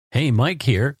Hey, Mike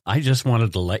here. I just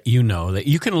wanted to let you know that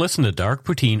you can listen to Dark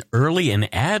Poutine early and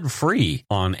ad-free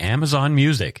on Amazon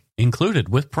Music, included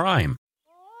with Prime.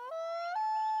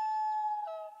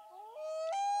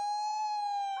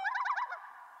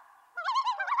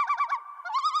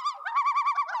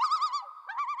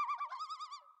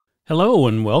 Hello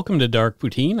and welcome to Dark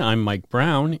Poutine. I'm Mike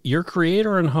Brown, your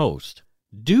creator and host.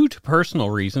 Due to personal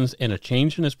reasons and a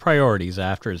change in his priorities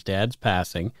after his dad's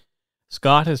passing,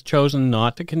 Scott has chosen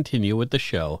not to continue with the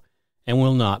show and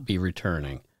will not be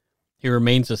returning. He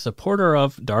remains a supporter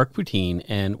of Dark Poutine,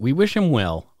 and we wish him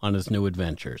well on his new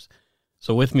adventures.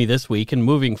 So with me this week and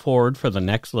moving forward for the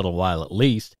next little while at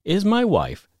least is my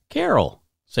wife, Carol.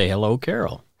 Say hello,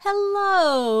 Carol.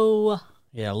 Hello.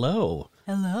 Hello.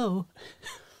 Hello.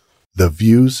 The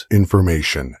views,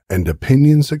 information, and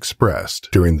opinions expressed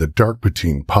during the Dark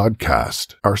Poutine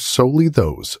podcast are solely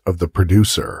those of the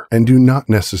producer and do not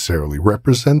necessarily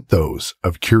represent those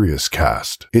of Curious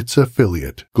Cast, its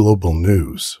affiliate, Global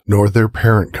News, nor their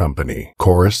parent company,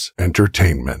 Chorus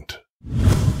Entertainment.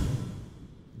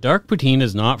 Dark Poutine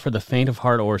is not for the faint of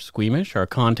heart or squeamish. Our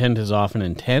content is often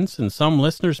intense, and some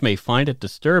listeners may find it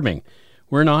disturbing.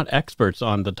 We're not experts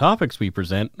on the topics we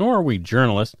present, nor are we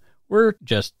journalists. We're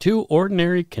just two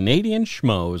ordinary Canadian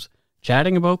schmoes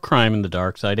chatting about crime and the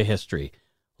dark side of history.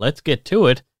 Let's get to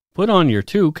it. Put on your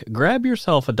toque, grab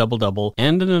yourself a double-double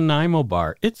and an Nanaimo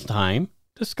bar. It's time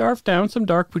to scarf down some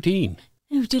Dark Poutine.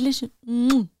 Oh, delicious.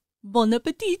 Bon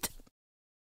appetit.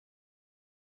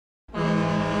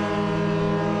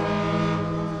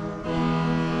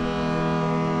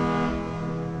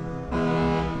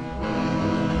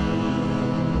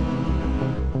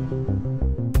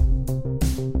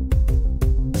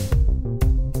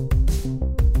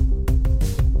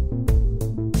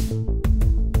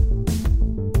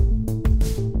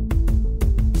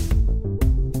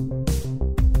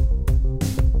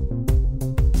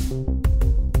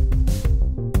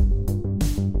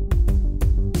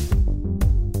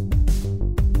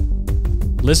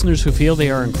 Listeners who feel they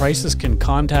are in crisis can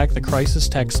contact the Crisis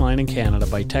Text Line in Canada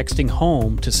by texting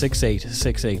HOME to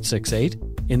 686868.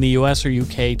 In the US or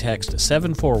UK, text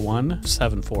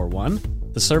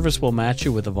 741-741. The service will match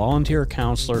you with a volunteer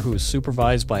counselor who is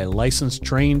supervised by a licensed,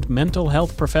 trained mental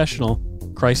health professional.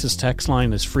 Crisis Text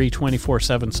Line is free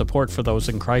 24/7 support for those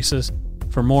in crisis.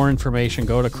 For more information,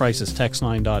 go to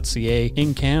crisistextline.ca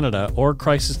in Canada or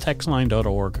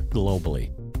crisistextline.org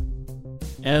globally.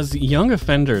 As young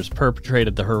offenders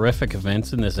perpetrated the horrific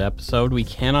events in this episode, we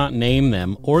cannot name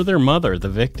them or their mother, the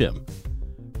victim.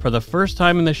 For the first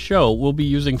time in the show, we'll be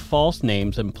using false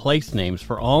names and place names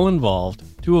for all involved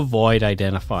to avoid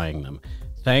identifying them.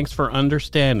 Thanks for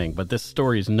understanding, but this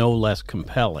story is no less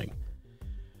compelling.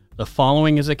 The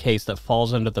following is a case that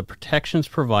falls under the protections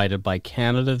provided by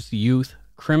Canada's Youth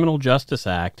Criminal Justice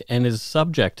Act and is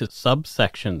subject to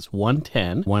subsections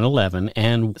 110, 111,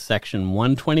 and section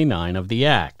 129 of the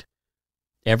Act.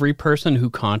 Every person who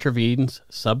contravenes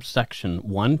subsection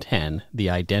 110,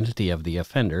 the identity of the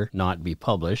offender, not be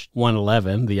published,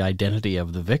 111, the identity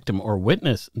of the victim or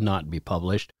witness, not be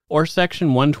published, or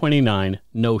section 129,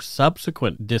 no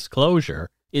subsequent disclosure,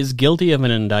 is guilty of an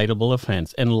indictable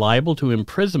offense and liable to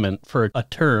imprisonment for a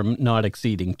term not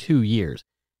exceeding 2 years.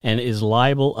 And is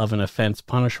liable of an offense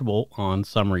punishable on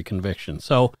summary conviction.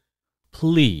 So,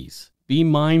 please, be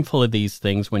mindful of these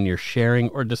things when you're sharing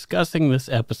or discussing this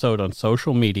episode on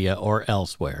social media or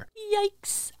elsewhere.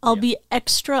 Yikes. I'll be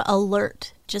extra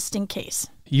alert, just in case.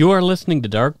 You are listening to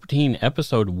Dark Poutine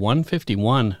episode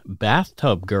 151,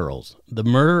 Bathtub Girls, the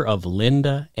murder of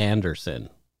Linda Anderson.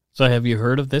 So have you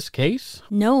heard of this case?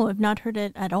 No, I've not heard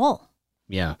it at all.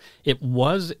 Yeah, it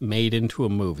was made into a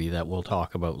movie that we'll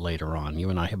talk about later on. You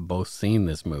and I have both seen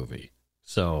this movie.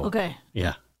 So, okay.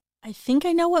 Yeah. I think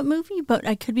I know what movie, but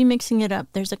I could be mixing it up.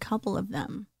 There's a couple of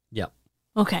them. Yep.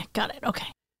 Okay, got it. Okay.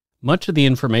 Much of the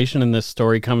information in this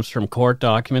story comes from court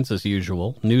documents as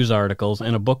usual, news articles,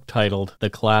 and a book titled The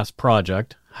Class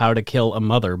Project, How to Kill a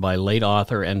Mother by late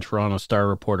author and Toronto Star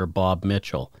reporter Bob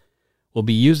Mitchell. We'll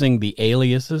be using the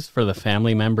aliases for the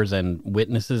family members and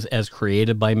witnesses as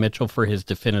created by Mitchell for his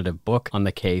definitive book on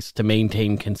the case to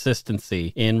maintain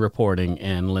consistency in reporting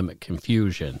and limit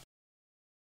confusion.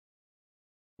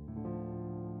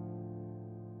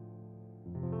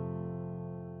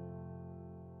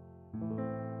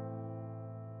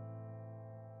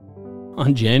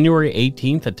 On January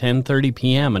 18th at 10:30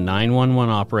 p.m., a 911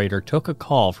 operator took a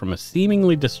call from a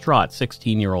seemingly distraught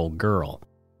 16-year-old girl.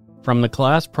 From the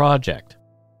Class Project,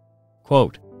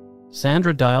 quote,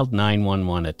 Sandra dialed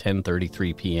 911 at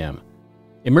 10:33 p.m.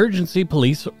 Emergency,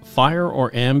 police, fire, or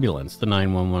ambulance, the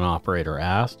 911 operator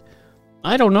asked.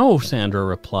 "I don't know," Sandra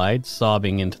replied,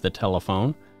 sobbing into the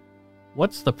telephone.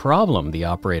 "What's the problem?" the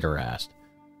operator asked.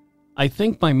 "I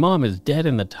think my mom is dead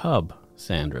in the tub,"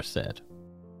 Sandra said.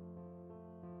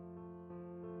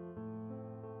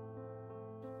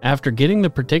 After getting the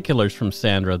particulars from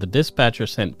Sandra, the dispatcher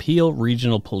sent Peel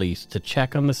Regional Police to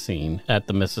check on the scene at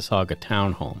the Mississauga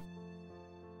townhome.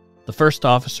 The first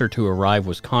officer to arrive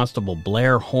was Constable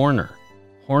Blair Horner.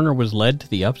 Horner was led to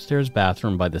the upstairs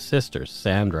bathroom by the sisters,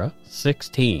 Sandra,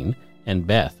 16, and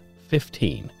Beth,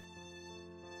 15.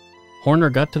 Horner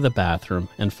got to the bathroom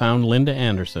and found Linda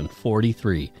Anderson,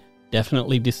 43,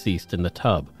 definitely deceased in the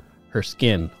tub, her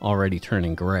skin already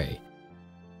turning gray.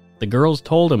 The girls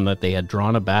told him that they had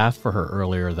drawn a bath for her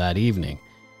earlier that evening.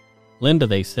 Linda,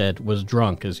 they said, was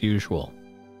drunk as usual.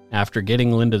 After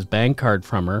getting Linda's bank card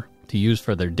from her to use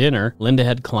for their dinner, Linda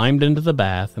had climbed into the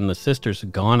bath and the sisters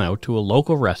had gone out to a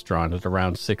local restaurant at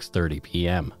around 6:30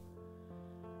 p.m.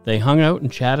 They hung out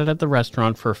and chatted at the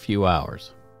restaurant for a few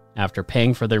hours. After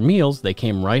paying for their meals, they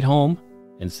came right home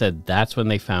and said that's when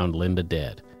they found Linda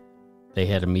dead. They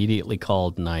had immediately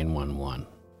called 911.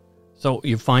 So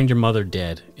you find your mother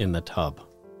dead in the tub.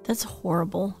 That's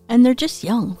horrible. And they're just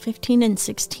young, 15 and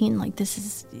 16. Like, this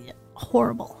is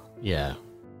horrible. Yeah.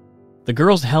 The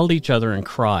girls held each other and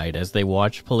cried as they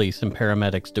watched police and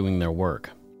paramedics doing their work.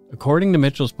 According to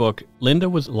Mitchell's book, Linda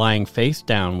was lying face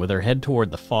down with her head toward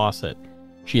the faucet.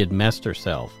 She had messed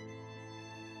herself.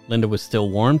 Linda was still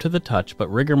warm to the touch,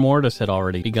 but rigor mortis had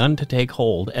already begun to take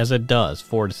hold, as it does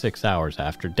 4 to 6 hours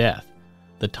after death.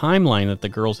 The timeline that the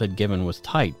girls had given was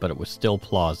tight, but it was still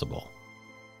plausible.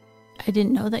 I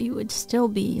didn't know that you would still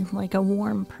be like a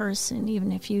warm person,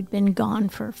 even if you'd been gone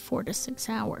for 4 to 6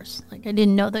 hours. Like, I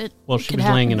didn't know that. Well, she was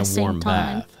laying in a warm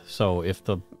bath, so if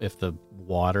the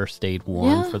water stayed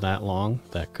warm for that long,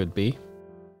 that could be.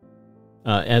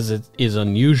 As it is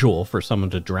unusual for someone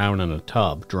to drown in a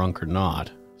tub, drunk or not,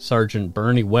 Sergeant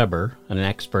Bernie Weber, an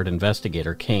expert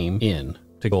investigator, came in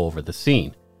to go over the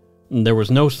scene. There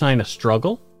was no sign of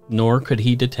struggle, nor could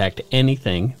he detect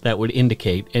anything that would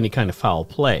indicate any kind of foul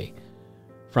play.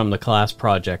 From the class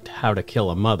project, How to Kill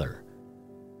a Mother.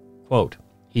 Quote,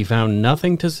 he found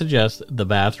nothing to suggest the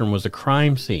bathroom was a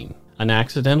crime scene, an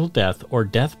accidental death, or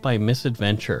death by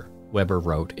misadventure, Weber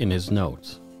wrote in his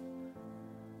notes.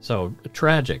 So,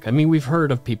 tragic. I mean, we've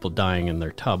heard of people dying in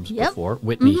their tubs before.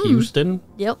 Whitney Houston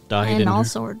died in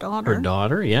also her daughter. Her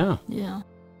daughter, yeah. Yeah.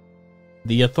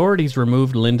 The authorities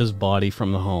removed Linda's body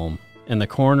from the home, and the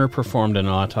coroner performed an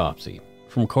autopsy.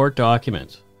 From court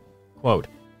documents, quote,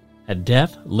 at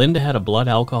death, Linda had a blood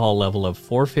alcohol level of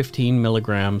 415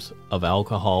 milligrams of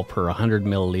alcohol per 100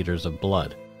 milliliters of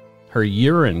blood. Her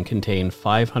urine contained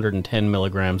 510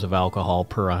 milligrams of alcohol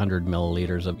per 100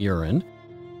 milliliters of urine.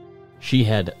 She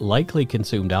had likely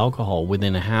consumed alcohol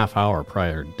within a half hour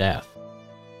prior to death.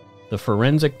 The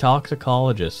forensic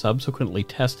toxicologist subsequently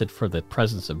tested for the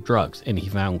presence of drugs, and he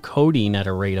found codeine at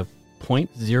a rate of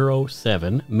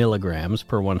 0.07 milligrams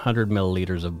per 100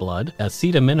 milliliters of blood,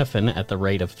 acetaminophen at the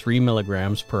rate of 3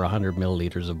 milligrams per 100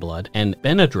 milliliters of blood, and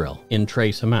Benadryl in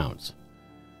trace amounts.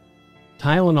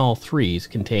 Tylenol 3s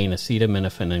contain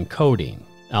acetaminophen and codeine.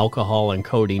 Alcohol and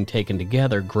codeine taken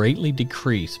together greatly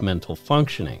decrease mental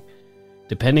functioning.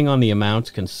 Depending on the amounts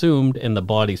consumed and the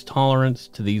body's tolerance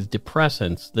to these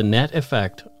depressants, the net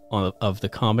effect of the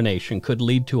combination could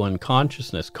lead to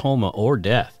unconsciousness, coma, or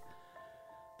death.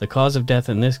 The cause of death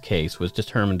in this case was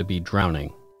determined to be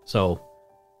drowning. So,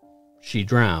 she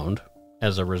drowned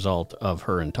as a result of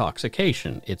her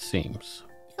intoxication, it seems.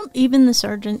 Even the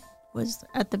sergeant was,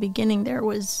 at the beginning there,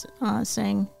 was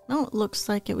saying, no, it looks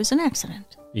like it was an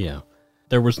accident. Yeah.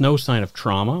 There was no sign of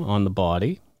trauma on the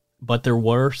body, but there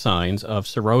were signs of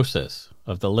cirrhosis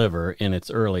of the liver in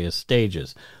its earliest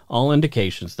stages, all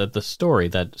indications that the story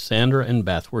that Sandra and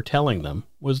Beth were telling them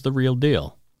was the real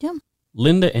deal. Yeah.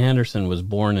 Linda Anderson was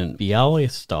born in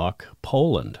Białystok,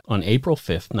 Poland, on April 5,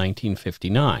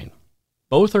 1959.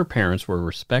 Both her parents were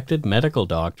respected medical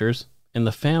doctors, and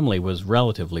the family was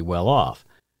relatively well off.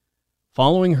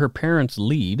 Following her parents'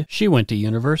 lead, she went to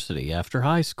university after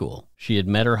high school. She had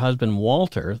met her husband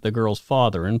Walter, the girl's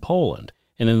father, in Poland.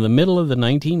 And in the middle of the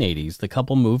 1980s, the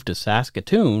couple moved to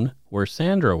Saskatoon, where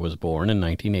Sandra was born in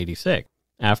 1986.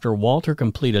 After Walter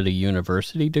completed a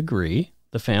university degree,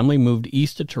 the family moved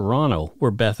east to Toronto,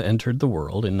 where Beth entered the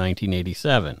world in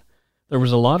 1987. There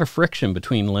was a lot of friction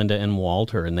between Linda and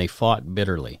Walter, and they fought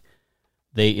bitterly.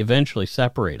 They eventually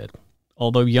separated.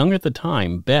 Although young at the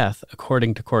time, Beth,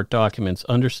 according to court documents,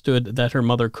 understood that her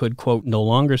mother could, quote, no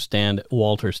longer stand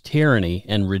Walter's tyranny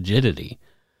and rigidity.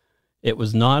 It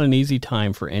was not an easy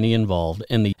time for any involved,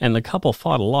 and the couple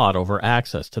fought a lot over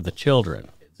access to the children.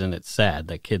 and it's sad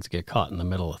that kids get caught in the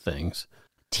middle of things.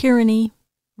 Tyranny,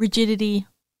 rigidity,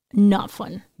 not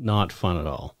fun. Not fun at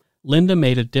all. Linda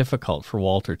made it difficult for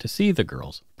Walter to see the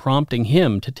girls, prompting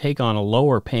him to take on a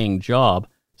lower-paying job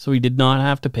so he did not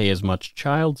have to pay as much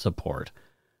child support.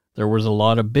 There was a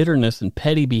lot of bitterness and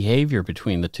petty behavior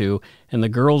between the two, and the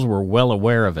girls were well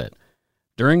aware of it.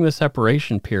 During the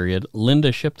separation period,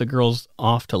 Linda shipped the girls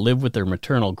off to live with their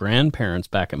maternal grandparents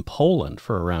back in Poland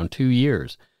for around 2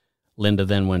 years. Linda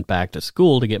then went back to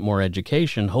school to get more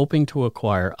education, hoping to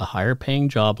acquire a higher-paying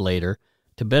job later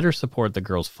to better support the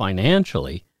girls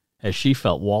financially, as she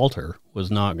felt Walter was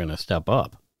not going to step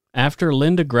up. After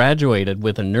Linda graduated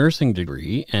with a nursing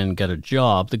degree and got a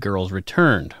job, the girls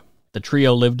returned. The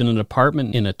trio lived in an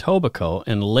apartment in Etobicoke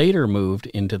and later moved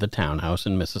into the townhouse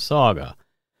in Mississauga.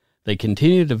 They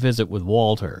continued to visit with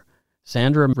Walter.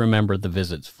 Sandra remembered the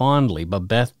visits fondly, but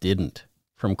Beth didn't.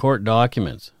 From court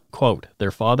documents, quote,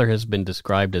 their father has been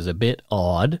described as a bit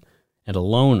odd and a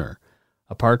loner.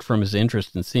 Apart from his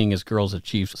interest in seeing his girls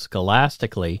achieve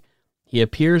scholastically, he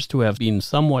appears to have been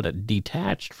somewhat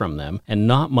detached from them and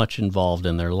not much involved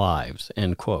in their lives,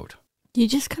 end quote. You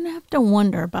just kind of have to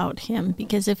wonder about him,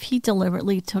 because if he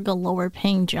deliberately took a lower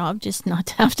paying job just not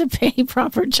to have to pay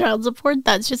proper child support,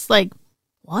 that's just like,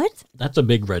 what? That's a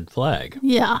big red flag.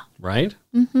 Yeah. Right?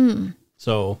 Mm-hmm.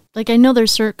 So, like, I know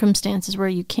there's circumstances where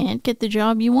you can't get the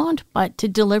job you want, but to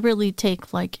deliberately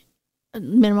take, like, a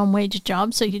minimum wage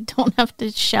job so you don't have to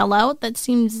shell out, that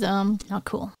seems not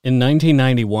cool. In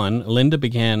 1991, Linda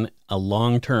began a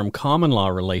long-term common law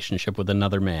relationship with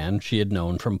another man she had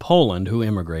known from Poland who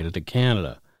immigrated to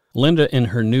Canada. Linda and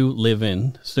her new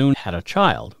live-in soon had a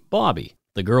child, Bobby.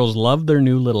 The girls loved their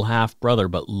new little half-brother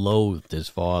but loathed his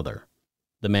father.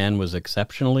 The man was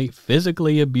exceptionally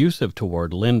physically abusive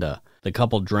toward Linda. The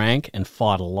couple drank and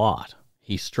fought a lot.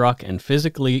 He struck and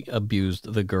physically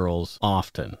abused the girls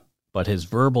often, but his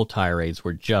verbal tirades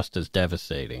were just as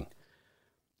devastating.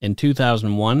 In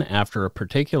 2001, after a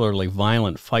particularly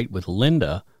violent fight with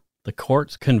Linda, the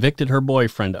courts convicted her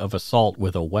boyfriend of assault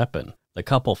with a weapon. The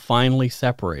couple finally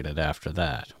separated after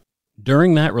that.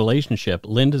 During that relationship,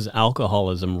 Linda's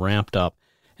alcoholism ramped up,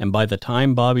 and by the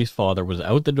time Bobby's father was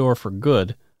out the door for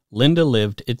good, Linda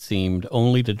lived, it seemed,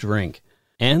 only to drink.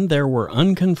 And there were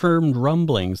unconfirmed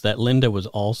rumblings that Linda was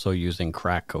also using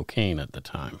crack cocaine at the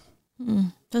time.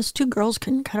 Those two girls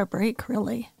couldn't cut a break,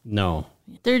 really. No.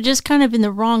 They're just kind of in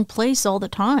the wrong place all the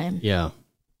time. Yeah.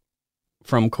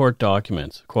 From court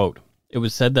documents, quote, it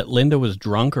was said that Linda was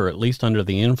drunk or at least under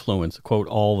the influence, quote,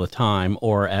 all the time,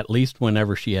 or at least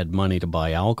whenever she had money to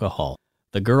buy alcohol.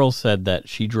 The girls said that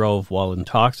she drove while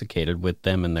intoxicated with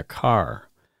them in their car.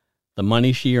 The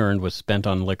money she earned was spent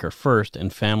on liquor first,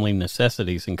 and family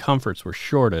necessities and comforts were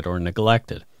shorted or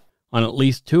neglected. On at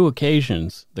least 2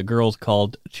 occasions, the girls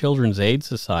called Children's Aid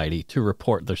Society to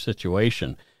report their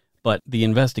situation, but the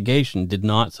investigation did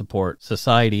not support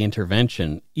society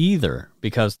intervention either,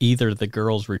 because either the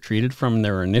girls retreated from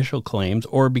their initial claims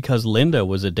or because Linda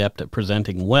was adept at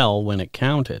presenting well when it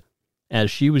counted, as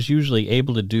she was usually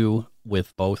able to do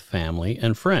with both family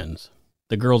and friends.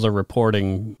 The girls are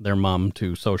reporting their mom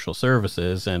to social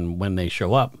services, and when they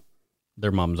show up,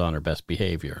 their mom's on her best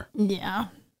behavior. Yeah.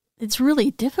 It's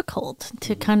really difficult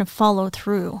to kind of follow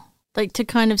through, like to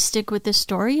kind of stick with the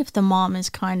story if the mom is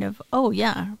kind of, oh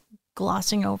yeah,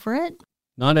 glossing over it.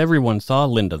 Not everyone saw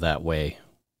Linda that way.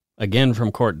 Again,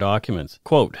 from court documents,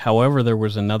 quote, however, there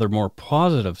was another more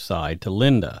positive side to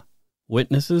Linda.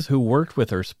 Witnesses who worked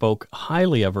with her spoke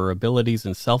highly of her abilities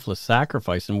and selfless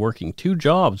sacrifice in working 2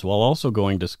 jobs while also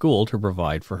going to school to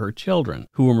provide for her children,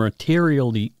 who were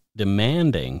materially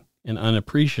demanding and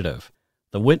unappreciative.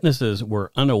 The witnesses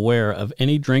were unaware of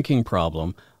any drinking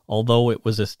problem, although it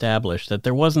was established that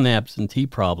there was an absentee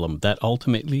problem that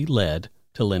ultimately led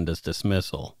to Linda's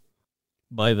dismissal.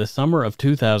 By the summer of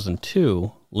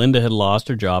 2002, Linda had lost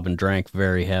her job and drank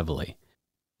very heavily.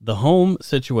 The home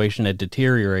situation had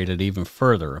deteriorated even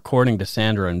further. According to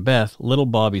Sandra and Beth, little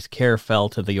Bobby's care fell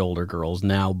to the older girls,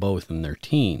 now both in their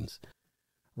teens.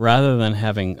 Rather than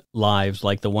having lives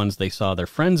like the ones they saw their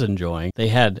friends enjoying, they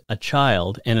had a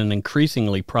child and an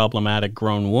increasingly problematic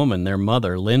grown woman, their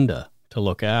mother, Linda, to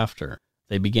look after.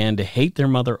 They began to hate their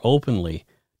mother openly,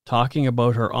 talking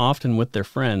about her often with their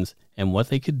friends and what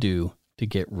they could do to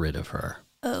get rid of her.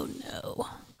 Oh no.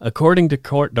 According to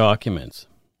court documents,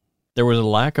 there was a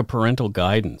lack of parental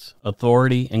guidance,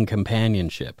 authority, and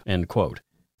companionship, end quote.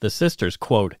 The sisters,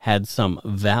 quote, had some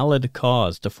valid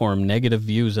cause to form negative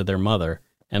views of their mother,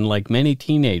 and like many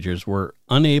teenagers were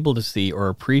unable to see or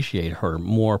appreciate her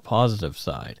more positive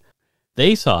side.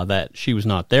 They saw that she was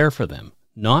not there for them,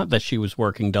 not that she was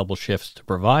working double shifts to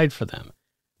provide for them.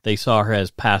 They saw her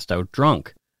as passed out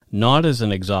drunk, not as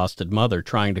an exhausted mother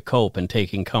trying to cope and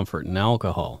taking comfort in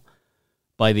alcohol.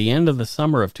 By the end of the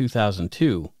summer of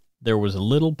 2002, there was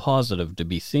little positive to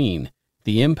be seen.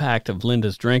 The impact of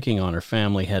Linda's drinking on her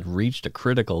family had reached a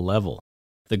critical level.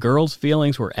 The girls'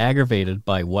 feelings were aggravated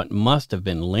by what must have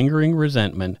been lingering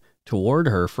resentment toward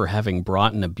her for having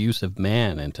brought an abusive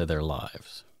man into their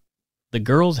lives. The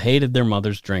girls hated their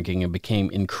mother's drinking and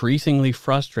became increasingly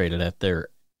frustrated at their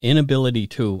inability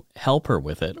to help her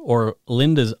with it, or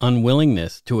Linda's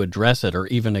unwillingness to address it or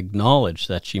even acknowledge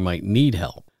that she might need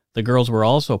help. The girls were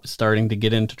also starting to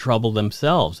get into trouble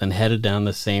themselves and headed down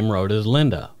the same road as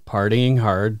Linda, partying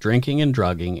hard, drinking and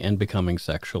drugging, and becoming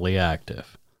sexually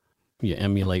active. You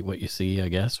emulate what you see, I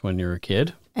guess, when you're a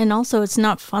kid. And also, it's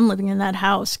not fun living in that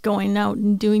house, going out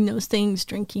and doing those things,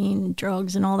 drinking,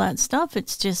 drugs, and all that stuff.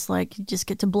 It's just like you just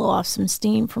get to blow off some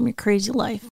steam from your crazy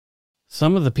life.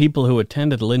 Some of the people who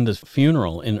attended Linda's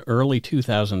funeral in early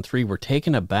 2003 were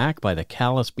taken aback by the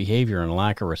callous behavior and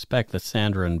lack of respect that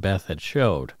Sandra and Beth had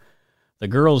showed. The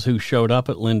girls who showed up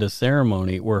at Linda's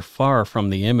ceremony were far from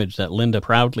the image that Linda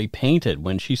proudly painted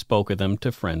when she spoke of them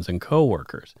to friends and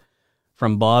co-workers.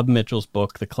 From Bob Mitchell's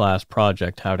book, The Class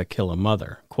Project, How to Kill a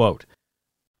Mother, quote,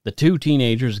 "The two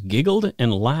teenagers giggled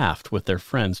and laughed with their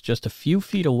friends just a few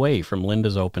feet away from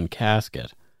Linda's open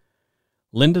casket.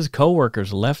 Linda's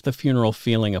co-workers left the funeral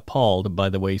feeling appalled by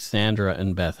the way Sandra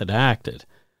and Beth had acted.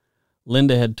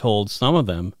 Linda had told some of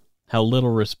them how little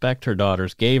respect her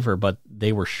daughters gave her, but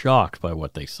they were shocked by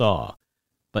what they saw.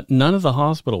 But none of the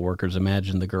hospital workers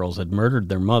imagined the girls had murdered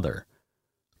their mother.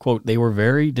 Quote, they were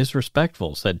very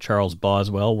disrespectful, said Charles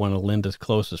Boswell, one of Linda's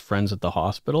closest friends at the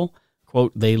hospital.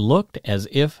 Quote, they looked as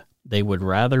if they would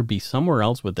rather be somewhere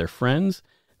else with their friends.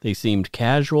 They seemed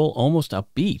casual, almost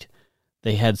upbeat.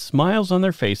 They had smiles on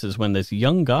their faces when this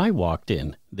young guy walked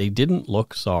in. They didn't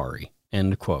look sorry."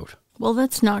 End quote. Well,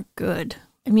 that's not good.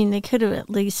 I mean, they could have at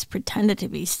least pretended to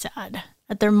be sad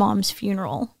at their mom's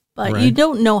funeral. But Right. You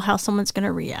don't know how someone's going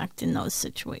to react in those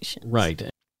situations. Right.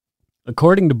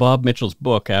 According to Bob Mitchell's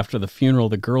book, after the funeral,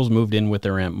 the girls moved in with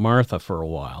their Aunt Martha for a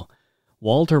while.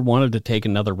 Walter wanted to take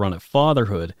another run at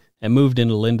fatherhood and moved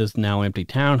into Linda's now empty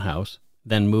townhouse,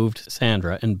 then moved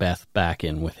Sandra and Beth back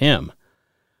in with him.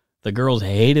 The girls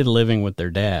hated living with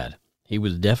their dad. He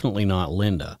was definitely not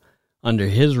Linda. Under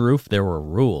his roof, there were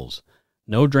rules.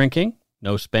 No drinking,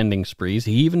 no spending sprees.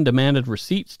 He even demanded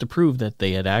receipts to prove that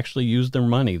they had actually used their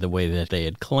money the way that they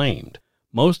had claimed.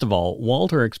 Most of all,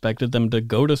 Walter expected them to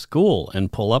go to school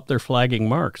and pull up their flagging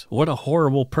marks. What a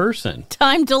horrible person.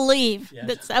 Time to leave. Yes.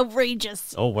 That's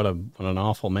outrageous. Oh, what an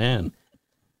awful man.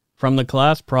 From The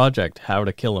Class Project, How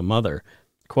to Kill a Mother,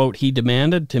 quote, he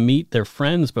demanded to meet their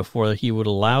friends before he would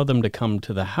allow them to come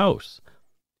to the house.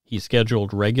 He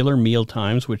scheduled regular meal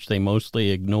times, which they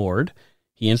mostly ignored.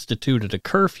 He instituted a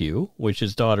curfew, which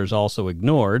his daughters also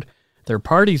ignored. Their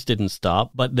parties didn't stop,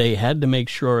 but they had to make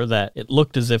sure that it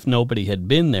looked as if nobody had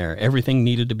been there. Everything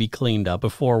needed to be cleaned up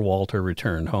before Walter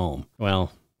returned home.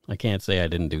 Well, I can't say I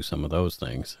didn't do some of those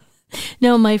things.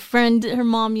 No, my friend, her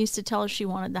mom used to tell her she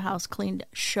wanted the house cleaned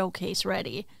showcase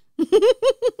ready.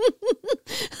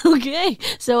 Okay,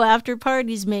 so after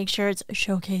parties, make sure it's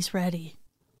showcase ready.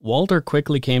 Walter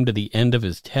quickly came to the end of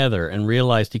his tether and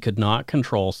realized he could not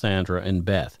control Sandra and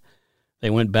Beth. They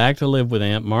went back to live with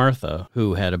Aunt Martha,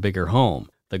 who had a bigger home.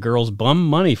 The girls bummed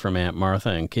money from Aunt Martha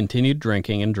and continued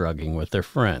drinking and drugging with their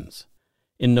friends.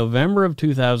 In November of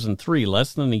 2003,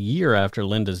 less than a year after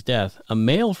Linda's death, a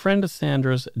male friend of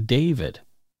Sandra's, David,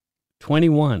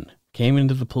 21, came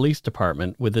into the police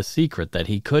department with a secret that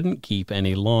he couldn't keep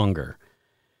any longer.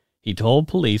 He told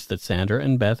police that Sandra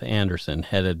and Beth Anderson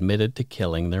had admitted to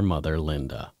killing their mother,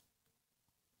 Linda.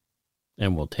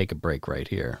 And we'll take a break right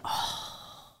here.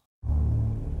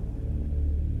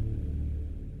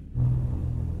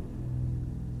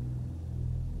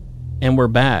 And we're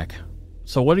back.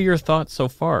 So what are your thoughts so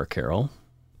far, Carol?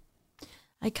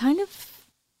 I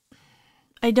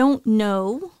don't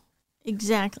know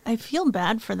exactly. I feel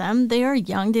bad for them. They are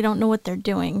young. They don't know what they're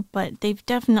doing, but they've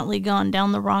definitely gone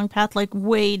down the wrong path, like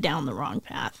way down the wrong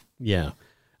path. Yeah.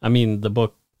 I mean, the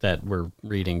book that we're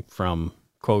reading from,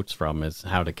 quotes from, is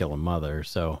How to Kill a Mother,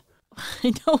 so.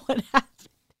 I know what happened.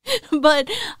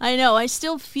 But I know, I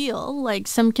still feel like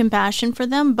some compassion for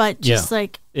them, but just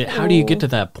How do you get to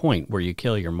that point where you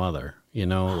kill your mother? You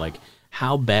know, like,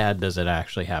 how bad does it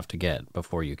actually have to get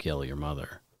before you kill your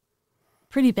mother?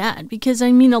 Pretty bad, because,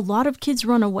 I mean, a lot of kids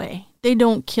run away. They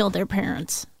don't kill their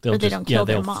parents. They don't kill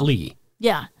their mom. They'll flee.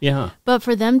 Yeah. Yeah. But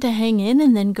for them to hang in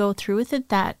and then go through with it,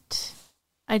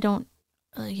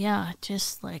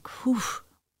 just like, whew.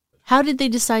 How did they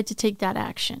decide to take that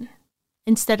action?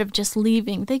 instead of just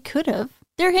leaving. They could have.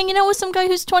 They're hanging out with some guy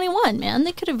who's 21, man.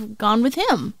 They could have gone with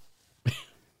him.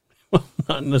 Well,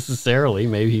 not necessarily.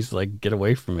 Maybe he's like, get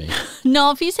away from me.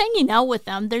 No, if he's hanging out with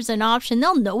them, there's an option.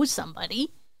 They'll know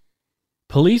somebody.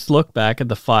 Police looked back at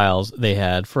the files they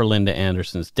had for Linda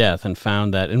Anderson's death and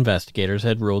found that investigators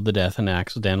had ruled the death an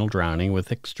accidental drowning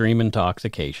with extreme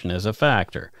intoxication as a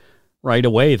factor. Right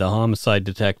away, the homicide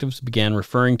detectives began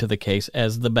referring to the case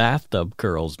as the Bathtub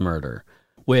Girls murder,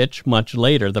 which, much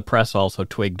later, the press also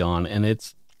twigged on, and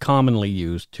it's commonly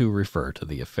used to refer to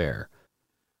the affair.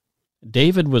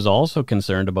 David was also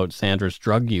concerned about Sandra's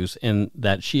drug use and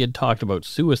that she had talked about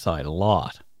suicide a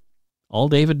lot. All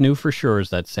David knew for sure is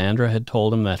that Sandra had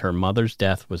told him that her mother's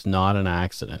death was not an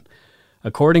accident.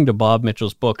 According to Bob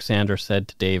Mitchell's book, Sandra said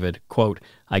to David, quote,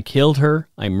 "I killed her,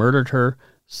 I murdered her,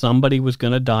 somebody was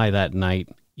going to die that night,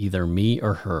 either me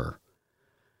or her."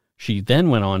 She then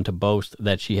went on to boast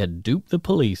that she had duped the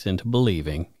police into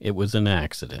believing it was an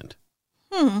accident.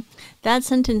 That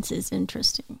sentence is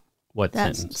interesting. What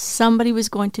sentence? Somebody was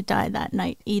going to die that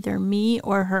night, either me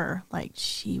or her. Like,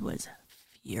 she was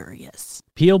furious.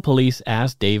 Peel police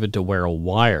asked David to wear a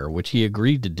wire, which he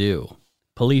agreed to do.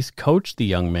 Police coached the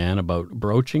young man about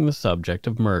broaching the subject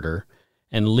of murder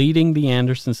and leading the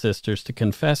Anderson sisters to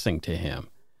confessing to him.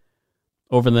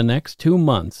 Over the next 2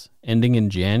 months, ending in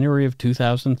January of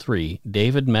 2003,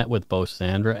 David met with both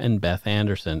Sandra and Beth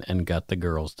Anderson and got the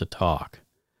girls to talk.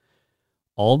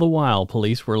 All the while,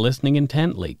 police were listening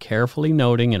intently, carefully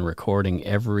noting and recording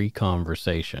every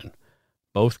conversation.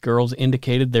 Both girls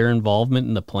indicated their involvement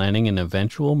in the planning and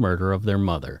eventual murder of their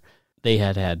mother. They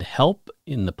had had help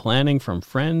in the planning from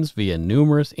friends via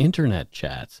numerous internet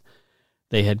chats.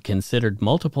 They had considered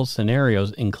multiple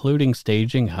scenarios, including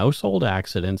staging household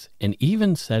accidents and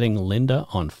even setting Linda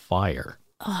on fire.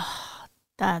 Oh,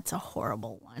 that's a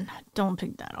horrible one. Don't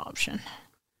pick that option.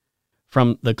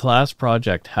 From the class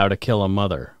project, How to Kill a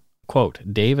Mother, quote,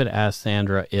 David asked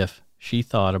Sandra if she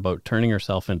thought about turning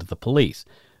herself into the police.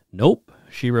 "Nope,"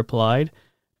 she replied,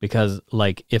 "because,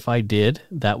 like, if I did,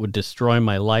 that would destroy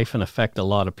my life and affect a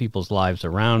lot of people's lives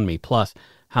around me. Plus,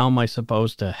 how am I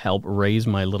supposed to help raise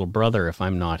my little brother if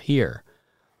I'm not here?"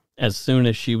 As soon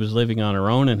as she was living on her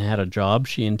own and had a job,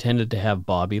 she intended to have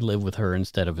Bobby live with her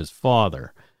instead of his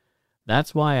father.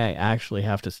 "That's why I actually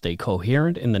have to stay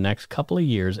coherent in the next couple of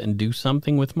years and do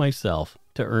something with myself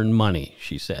to earn money,"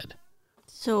 she said.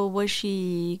 So was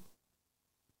she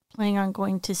planning on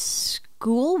going to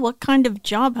school? What kind of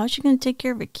job? How's she going to take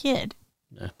care of a kid?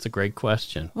 That's a great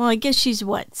question. Well, I guess she's,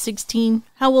 16?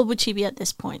 How old would she be at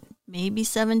this point? Maybe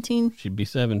 17? She'd be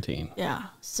 17. Yeah,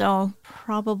 so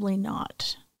probably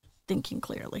not thinking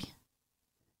clearly.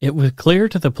 It was clear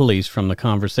to the police from the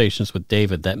conversations with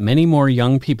David that many more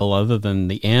young people other than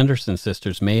the Anderson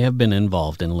sisters may have been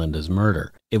involved in Linda's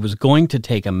murder. It was going to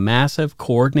take a massive,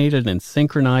 coordinated, and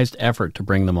synchronized effort to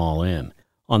bring them all in.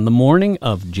 On the morning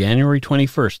of January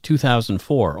 21st,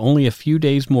 2004, only a few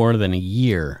days more than a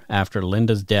year after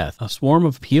Linda's death, a swarm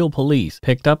of Peel police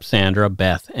picked up Sandra,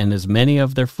 Beth, and as many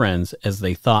of their friends as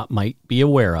they thought might be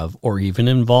aware of or even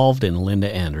involved in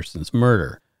Linda Anderson's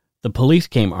murder. The police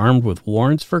came armed with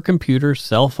warrants for computers,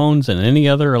 cell phones, and any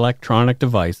other electronic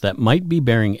device that might be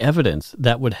bearing evidence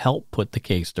that would help put the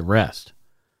case to rest.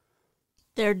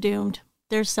 They're doomed.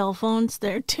 Their cell phones,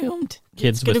 they're doomed.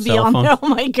 Kids with cell phones? Oh,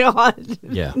 my God.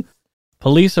 Yeah.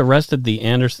 Police arrested the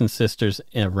Anderson sisters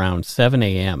around 7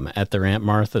 a.m. at their Aunt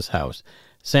Martha's house.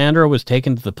 Sandra was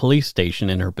taken to the police station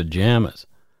in her pajamas.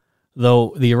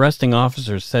 Though the arresting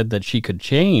officers said that she could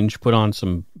change, put on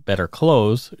some better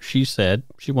clothes, she said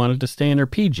she wanted to stay in her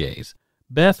PJs.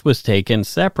 Beth was taken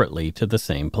separately to the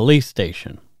same police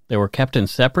station. They were kept in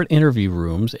separate interview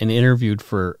rooms and interviewed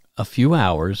for a few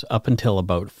hours up until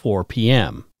about 4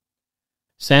 p.m.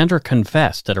 Sandra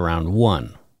confessed at around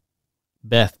 1.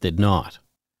 Beth did not.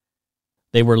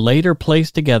 They were later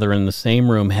placed together in the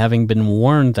same room, having been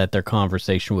warned that their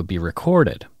conversation would be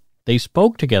recorded. They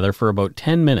spoke together for about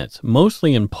 10 minutes,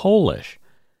 mostly in Polish.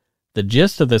 The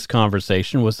gist of this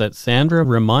conversation was that Sandra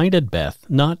reminded Beth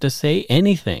not to say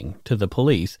anything to the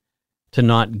police, to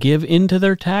not give in to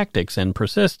their tactics and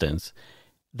persistence,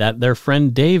 that their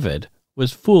friend David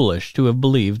was foolish to have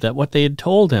believed that what they had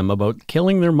told him about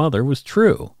killing their mother was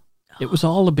true. It was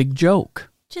all a big joke.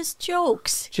 Just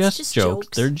jokes. Just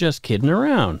jokes. They're just kidding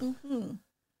around. Mm-hmm.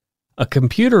 A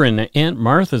computer in Aunt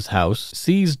Martha's house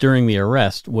seized during the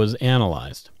arrest was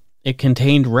analyzed. It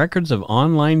contained records of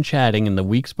online chatting in the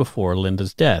weeks before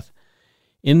Linda's death.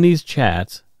 In these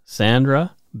chats,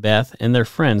 Sandra, Beth, and their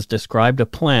friends described a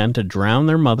plan to drown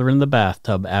their mother in the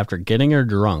bathtub after getting her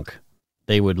drunk.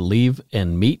 They would leave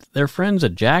and meet their friends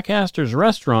at Jack Astor's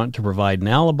restaurant to provide an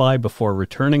alibi before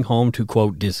returning home to,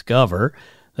 quote, discover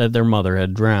that their mother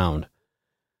had drowned.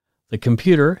 The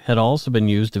computer had also been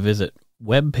used to visit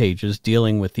web pages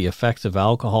dealing with the effects of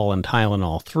alcohol and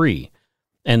Tylenol-3,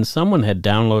 and someone had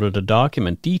downloaded a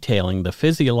document detailing the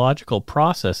physiological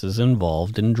processes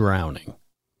involved in drowning.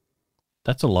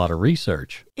 That's a lot of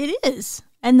research. It is.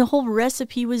 And the whole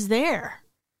recipe was there.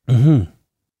 Mm-hmm.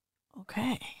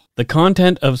 Okay. The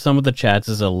content of some of the chats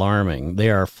is alarming. They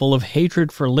are full of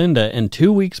hatred for Linda, and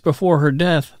 2 weeks before her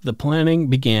death, the planning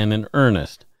began in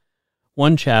earnest.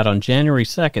 One chat on January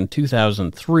 2nd,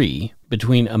 2003,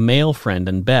 between a male friend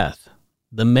and Beth.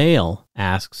 The male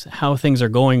asks how things are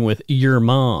going with your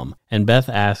mom, and Beth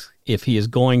asks if he is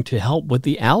going to help with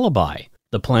the alibi.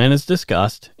 The plan is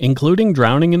discussed, including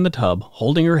drowning in the tub,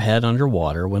 holding her head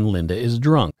underwater when Linda is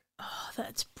drunk. Oh,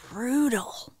 that's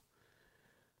brutal.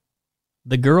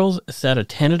 The girls set a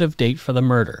tentative date for the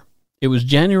murder. It was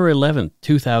January 11th,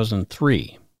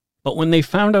 2003. But when they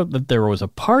found out that there was a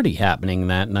party happening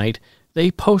that night,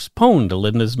 they postponed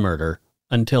Linda's murder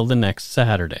until the next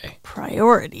Saturday.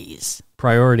 Priorities.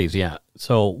 Priorities, yeah.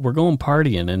 So we're going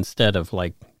partying instead of,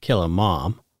 killing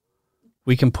mom.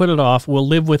 We can put it off. We'll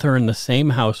live with her in the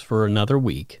same house for another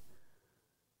week.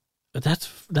 But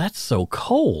that's so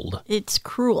cold. It's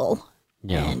cruel.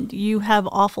 Yeah. And you have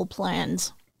awful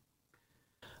plans.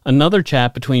 Another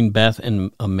chat between Beth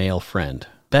and a male friend.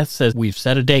 Beth says, we've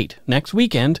set a date. Next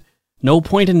weekend. No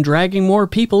point in dragging more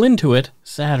people into it.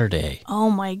 Saturday. Oh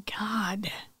my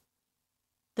God.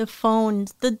 The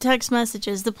phones, the text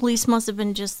messages, the police must have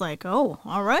been just like, oh,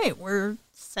 all right, we're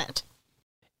set.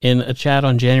 In a chat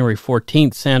on January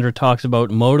 14th, Sandra talks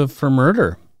about motive for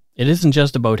murder. It isn't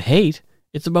just about hate,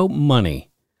 it's about money.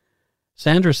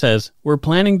 Sandra says, we're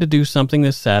planning to do something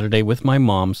this Saturday with my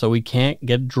mom so we can't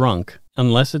get drunk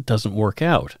unless it doesn't work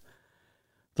out.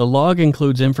 The log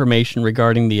includes information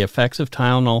regarding the effects of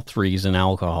Tylenol-3s and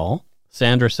alcohol.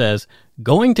 Sandra says,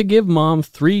 going to give mom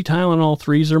 3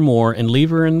 Tylenol-3s or more and leave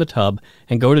her in the tub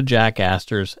and go to Jack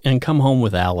Astor's and come home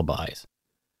with alibis.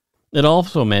 It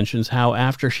also mentions how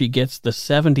after she gets the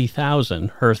 $70,000,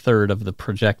 her third of the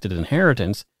projected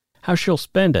inheritance, how she'll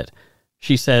spend it.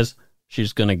 She says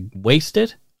she's going to waste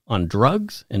it on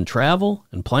drugs and travel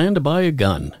and plan to buy a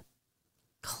gun.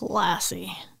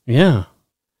 Classy. Yeah.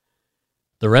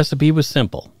 The recipe was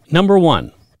simple. Number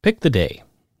 1, pick the day.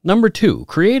 Number 2,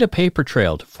 create a paper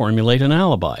trail to formulate an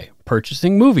alibi,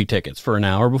 purchasing movie tickets for an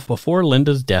hour before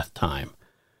Linda's death time.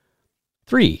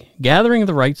 3, gathering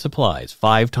the right supplies,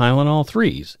 5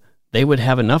 Tylenol-3s. They would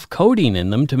have enough codeine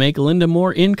in them to make Linda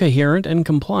more incoherent and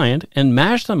compliant, and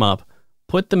mash them up,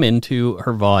 put them into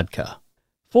her vodka.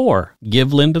 4,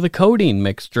 give Linda the codeine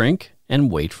mixed drink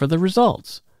and wait for the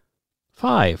results.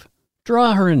 5,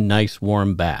 draw her a nice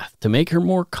warm bath to make her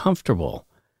more comfortable.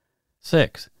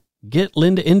 6, get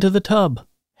Linda into the tub,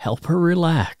 help her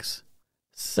relax.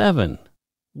 7,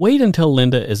 wait until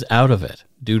Linda is out of it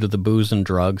due to the booze and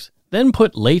drugs, then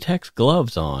put latex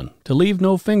gloves on to leave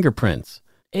no fingerprints.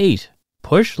 8,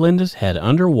 push Linda's head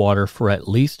underwater for at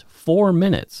least 4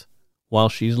 minutes while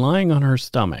she's lying on her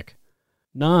stomach.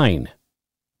 9,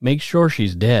 make sure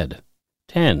she's dead.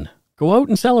 10, go out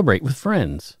and celebrate with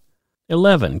friends.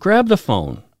 11, grab the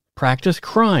phone, practice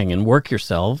crying and work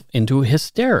yourself into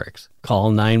hysterics.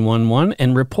 Call 911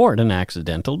 and report an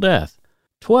accidental death.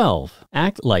 12,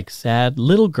 act like sad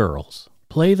little girls.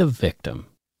 Play the victim.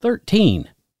 13,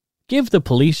 give the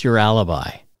police your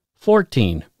alibi.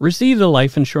 14, receive the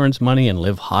life insurance money and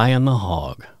live high on the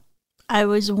hog. I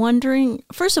was wondering,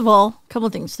 first of all, a couple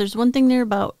of things. There's one thing there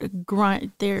about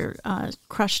their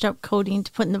crushed up codeine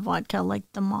to put in the vodka. Like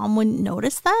the mom wouldn't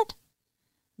notice that?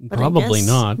 But probably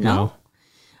not, no.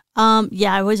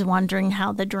 Yeah, I was wondering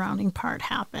how the drowning part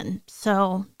happened.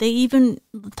 So they even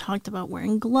talked about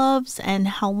wearing gloves and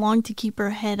how long to keep her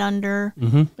head under.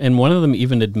 Mm-hmm. And one of them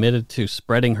even admitted to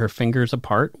spreading her fingers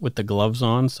apart with the gloves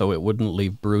on so it wouldn't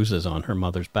leave bruises on her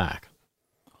mother's back.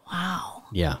 Wow.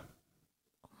 Yeah.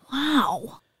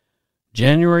 Wow.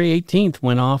 January 18th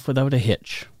went off without a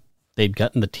hitch. They'd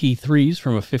gotten the T3s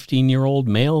from a 15-year-old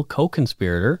male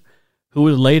co-conspirator who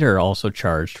was later also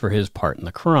charged for his part in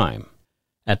the crime.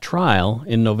 At trial,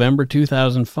 in November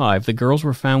 2005, the girls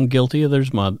were found guilty of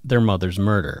their mother's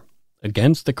murder.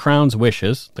 Against the Crown's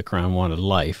wishes, the Crown wanted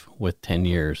life with 10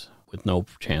 years with no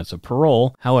chance of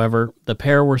parole. However, the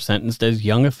pair were sentenced as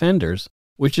young offenders,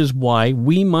 which is why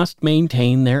we must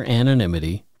maintain their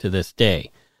anonymity to this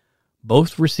day.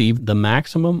 Both received the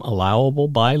maximum allowable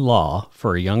by law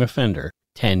for a young offender,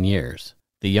 10 years.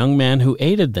 The young man who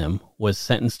aided them was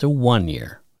sentenced to 1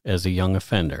 year as a young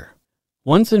offender.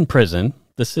 Once in prison,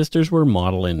 the sisters were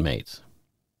model inmates.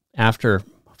 After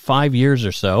 5 years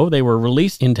or so, they were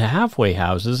released into halfway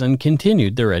houses and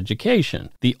continued their education.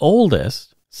 The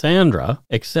oldest, Sandra,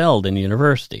 excelled in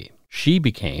university. She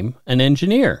became an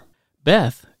engineer.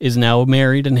 Beth is now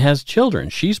married and has children.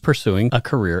 She's pursuing a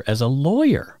career as a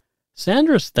lawyer.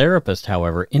 Sandra's therapist,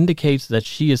 however, indicates that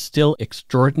she is still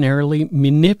extraordinarily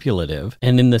manipulative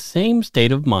and in the same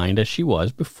state of mind as she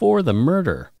was before the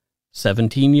murder.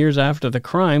 17 years after the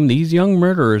crime, these young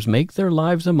murderers make their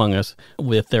lives among us,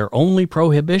 with their only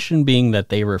prohibition being that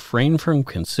they refrain from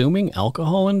consuming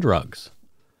alcohol and drugs.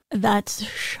 That's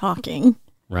shocking.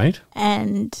 Right?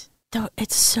 And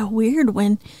it's so weird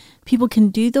when people can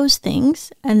do those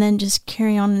things and then just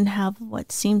carry on and have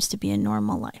what seems to be a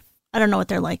normal life. I don't know what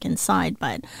they're like inside,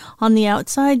 but on the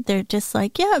outside, they're just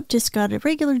like, yeah, I've just got a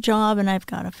regular job and I've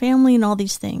got a family and all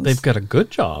these things. They've got a good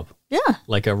job. Yeah.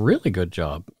 Like a really good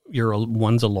job.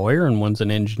 One's a lawyer and one's an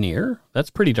engineer. That's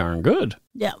pretty darn good.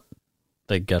 Yeah.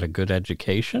 They got a good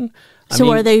education.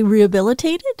 Are they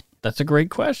rehabilitated? That's a great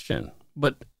question.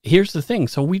 But here's the thing.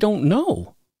 So we don't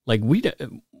know. Like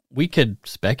we could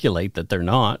speculate that they're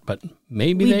not, but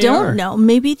maybe they are. We don't know.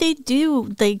 Maybe they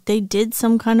do. They did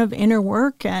some kind of inner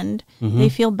work and they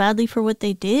feel badly for what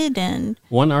they did. And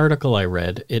one article I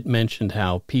read, it mentioned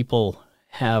how people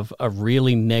have a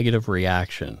really negative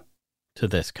reaction to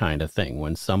this kind of thing.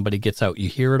 When somebody gets out, you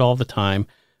hear it all the time.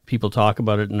 People talk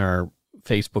about it in our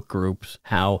Facebook groups,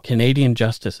 how Canadian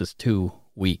justice is too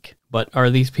weak. But are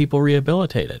these people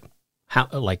rehabilitated?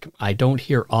 I don't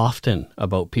hear often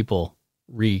about people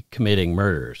recommitting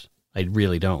murders. I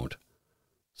really don't.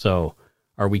 So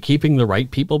are we keeping the right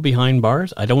people behind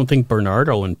bars? I don't think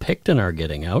Bernardo and Picton are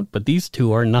getting out, but these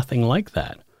two are nothing like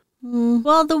that.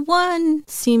 Well, the one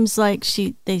seems like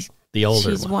she's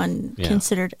one yeah.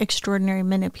 considered extraordinary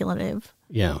manipulative.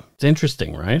 Yeah. It's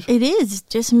interesting, right? It is. It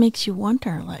just makes you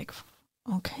wonder, like,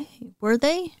 okay, were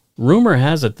they? Rumor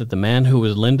has it that the man who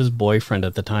was Linda's boyfriend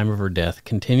at the time of her death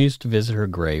continues to visit her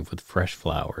grave with fresh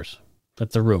flowers.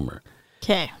 That's a rumor.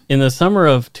 Okay. In the summer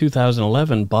of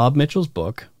 2011, Bob Mitchell's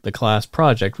book, The Class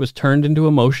Project, was turned into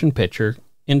a motion picture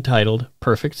entitled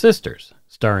Perfect Sisters,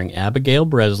 starring Abigail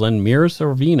Breslin, Mira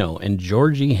Sorvino, and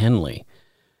Georgie Henley.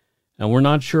 And we're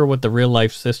not sure what the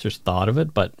real-life sisters thought of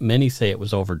it, but many say it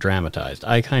was over-dramatized.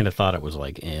 I kind of thought it was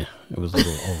like, it was a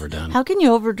little overdone. How can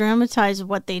you over-dramatize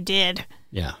what they did?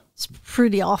 Yeah. It's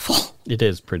pretty awful. It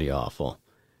is pretty awful.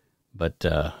 But,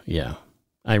 yeah.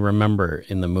 I remember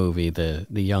in the movie, the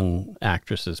young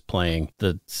actresses playing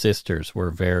the sisters were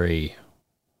very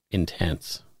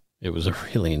intense. It was a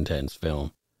really intense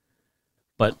film.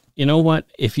 But you know what?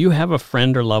 If you have a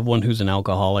friend or loved one who's an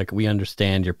alcoholic, we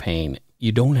understand your pain.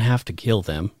 You don't have to kill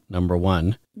them, number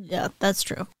one. Yeah, that's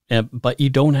true. But you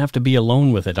don't have to be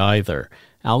alone with it either.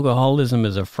 Alcoholism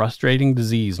is a frustrating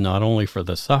disease, not only for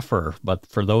the sufferer, but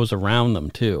for those around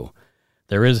them too.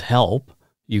 There is help.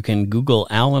 You can Google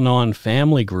Al-Anon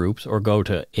family groups or go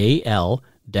to al-anon.org.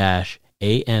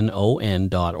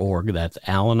 That's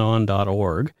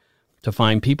alanon.org to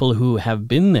find people who have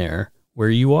been there where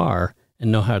you are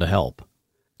and know how to help.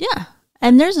 Yeah.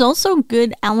 And there's also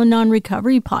good Al-Anon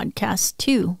recovery podcasts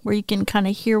too, where you can kind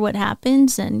of hear what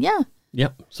happens and yeah.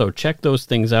 Yep. So check those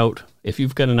things out. If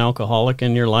you've got an alcoholic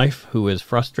in your life who is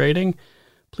frustrating,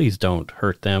 please don't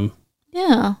hurt them.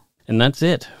 Yeah. And that's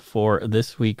it for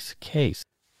this week's case.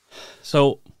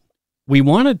 So we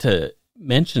wanted to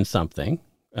mention something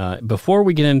before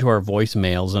we get into our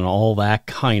voicemails and all that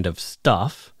kind of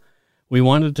stuff. We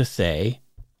wanted to say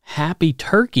Happy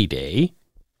Turkey Day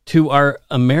to our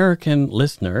American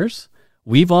listeners.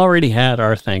 We've already had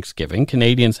our Thanksgiving.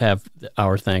 Canadians have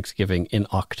our Thanksgiving in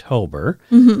October,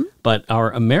 but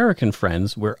our American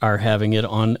friends are having it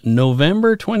on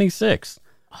November 26th.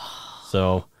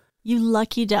 So, you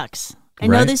lucky ducks. I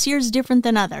know this year's different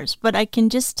than others, but I can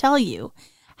just tell you,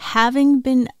 having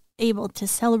been able to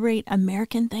celebrate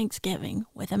American Thanksgiving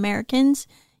with Americans,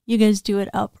 you guys do it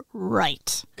up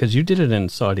right. Because you did it in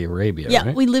Saudi Arabia, yeah,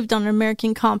 right? We lived on an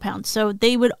American compound. So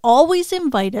they would always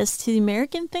invite us to the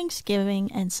American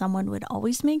Thanksgiving, and someone would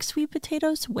always make sweet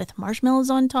potatoes with marshmallows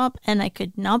on top. And I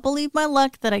could not believe my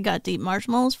luck that I got to eat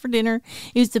marshmallows for dinner.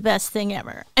 It was the best thing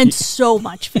ever. And so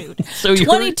much food. So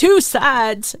 22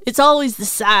 sides. It's always the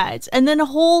sides. And then a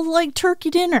whole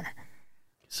turkey dinner.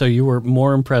 So you were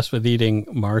more impressed with eating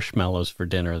marshmallows for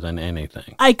dinner than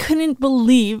anything. I couldn't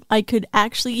believe I could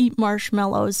actually eat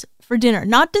marshmallows for dinner.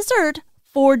 Not dessert,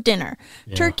 for dinner.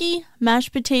 Yeah. Turkey,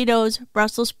 mashed potatoes,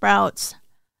 Brussels sprouts,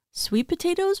 sweet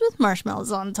potatoes with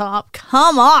marshmallows on top.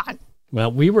 Come on.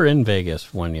 Well, we were in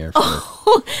Vegas one year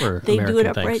for they American do it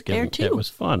up right there, too. It was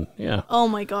fun, yeah. Oh,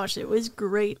 my gosh, it was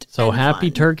great. So happy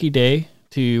fun. Turkey Day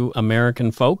to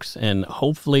American folks. And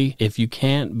hopefully, if you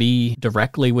can't be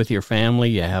directly with your family,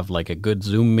 you have like a good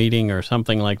Zoom meeting or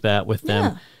something like that with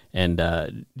them,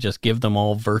 and just give them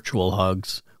all virtual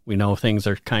hugs. We know things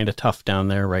are kind of tough down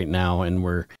there right now, and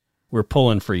we're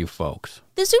pulling for you folks.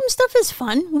 The Zoom stuff is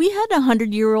fun. We had a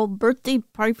 100-year-old birthday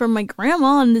party for my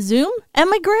grandma on the Zoom, and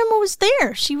my grandma was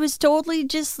there. She was totally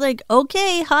just like,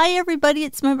 okay, hi, everybody,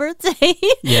 it's my birthday.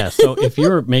 Yeah, so if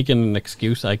you're making an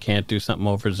excuse, I can't do something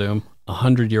over Zoom,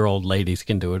 100-year-old ladies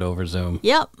can do it over Zoom.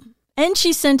 Yep. And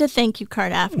she sent a thank you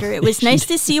card after. It was nice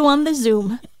to see you on the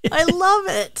Zoom. I love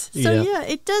it. So, yeah,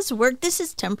 it does work. This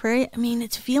is temporary. I mean,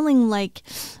 it's feeling like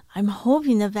I'm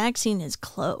hoping the vaccine is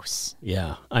close.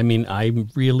 Yeah. I mean, I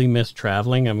really miss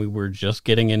traveling. I mean, we're just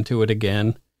getting into it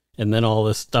again, and then all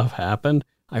this stuff happened.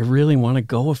 I really want to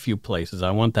go a few places.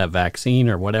 I want that vaccine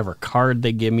or whatever card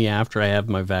they give me after I have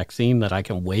my vaccine that I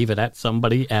can wave it at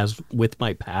somebody as with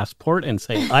my passport and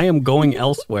say, I am going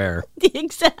elsewhere.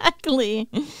 Exactly.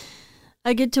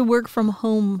 I get to work from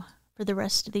home for the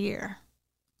rest of the year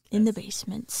in the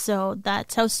basement. So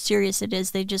that's how serious it is.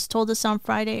 They just told us on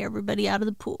Friday, everybody out of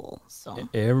the pool. So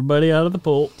everybody out of the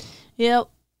pool. Yep.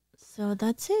 So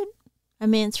that's it.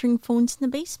 I'm answering phones in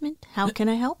the basement. How can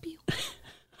I help you?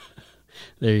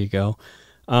 There you go.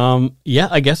 Yeah,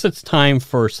 I guess it's time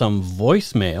for some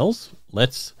voicemails.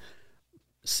 Let's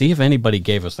see if anybody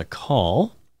gave us a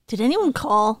call. Did anyone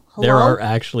call? Hello? There are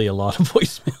actually a lot of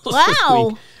voicemails this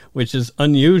week, which is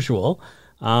unusual.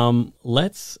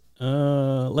 Let's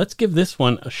give this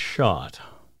one a shot.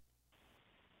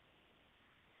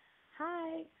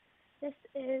 Hi, this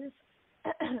is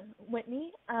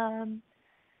Whitney.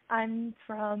 I'm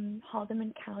from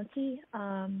Haldimand County,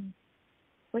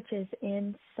 which is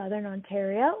in southern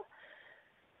Ontario.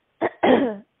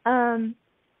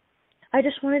 I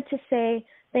just wanted to say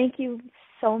thank you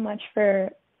so much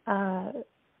for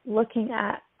looking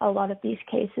at a lot of these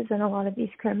cases and a lot of these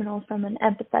criminals from an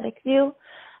empathetic view.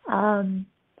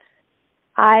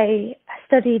 I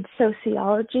studied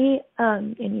sociology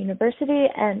in university,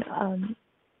 and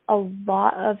a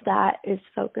lot of that is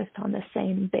focused on the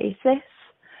same basis.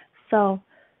 So,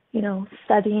 you know,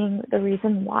 studying the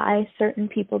reason why certain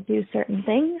people do certain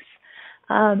things.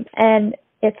 And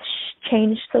it's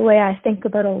changed the way I think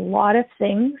about a lot of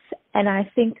things. And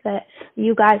I think that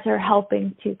you guys are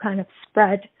helping to kind of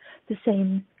spread the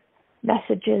same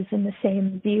messages and the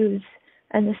same views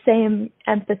and the same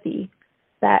empathy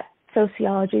that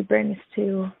sociology brings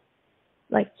to,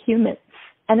 like, humans.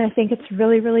 And I think it's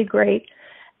really, really great.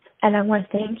 And I want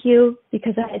to thank you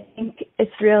because I think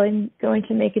it's really going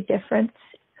to make a difference.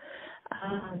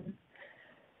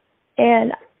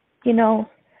 And, you know,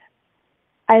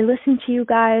 I listen to you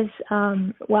guys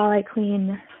while I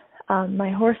clean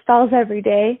my horse stalls every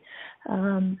day.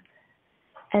 And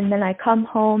then I come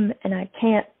home and I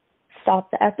can't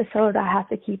stop the episode. I have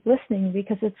to keep listening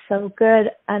because it's so good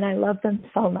and I love them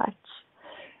so much.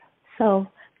 So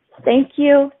thank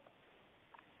you.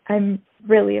 I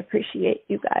really appreciate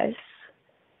you guys.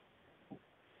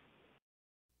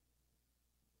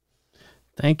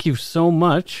 Thank you so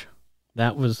much.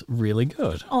 That was really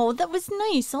good. Oh, that was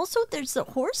nice. Also, there's the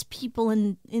horse people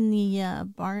in the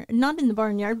barn, not in the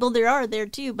barnyard. Well, there are there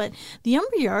too, but the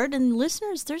lumber yard and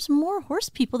listeners, there's more horse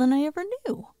people than I ever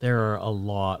knew. There are a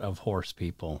lot of horse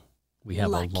people. We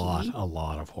have Lucky. a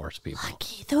lot of horse people.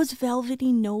 Lucky, those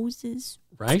velvety noses.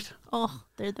 Right? Oh,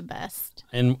 they're the best.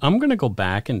 And I'm going to go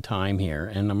back in time here,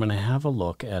 and I'm going to have a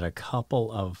look at a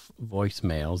couple of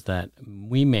voicemails that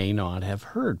we may not have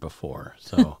heard before.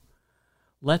 So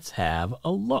let's have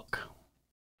a look.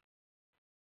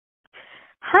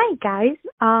 Hi, guys.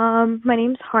 My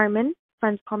name's Harmon.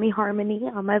 Friends call me Harmony.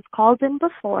 I've called in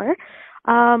before.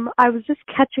 I was just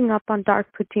catching up on Dark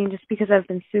Poutine just because I've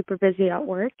been super busy at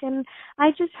work, and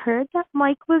I just heard that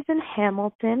Mike was in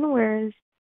Hamilton,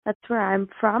 that's where I'm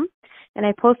from, and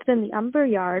I posted in the Umber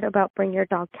Yard about Bring Your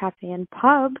Dog Cafe and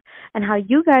Pub and how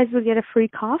you guys would get a free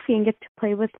coffee and get to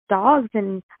play with dogs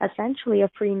and essentially a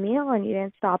free meal, and you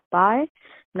didn't stop by.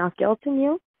 Not guilting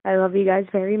you. I love you guys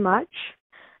very much.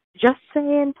 Just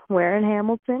saying, we're in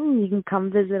Hamilton. You can come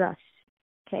visit us.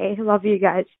 Okay? Love you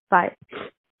guys. Bye.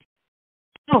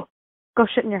 Oh, go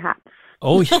shit in your hat.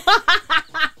 Oh, yeah.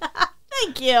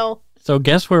 Thank you. So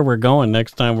guess where we're going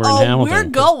next time we're in Hamilton? We're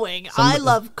going. I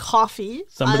love coffee.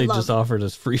 Somebody just offered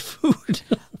us free food.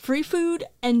 Free food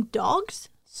and dogs?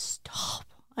 Stop.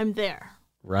 I'm there.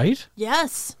 Right?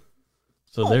 Yes.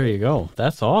 So there you go.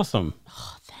 That's awesome.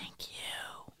 Oh, thank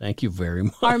you. Thank you very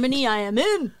much. Harmony, I am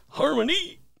in.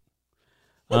 Harmony.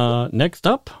 Next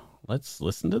up, let's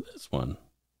listen to this one.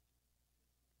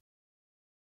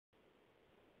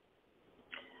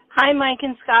 Hi, Mike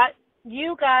and Scott.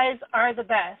 You guys are the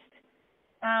best.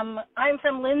 I'm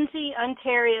from Lindsay,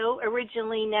 Ontario,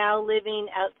 originally, now living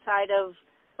outside of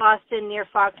Boston near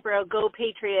Foxborough. Go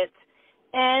Patriots.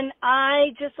 And I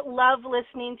just love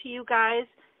listening to you guys.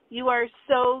 You are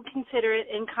so considerate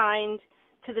and kind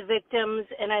to the victims,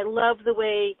 and I love the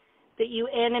way that you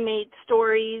animate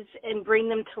stories and bring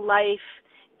them to life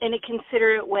in a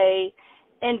considerate way.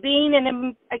 And being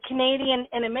a Canadian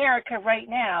in America right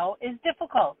now is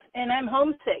difficult, and I'm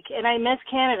homesick, and I miss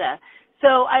Canada.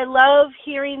 So I love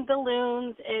hearing the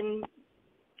loons, and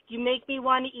you make me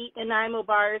want to eat Nanaimo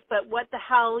bars, but what the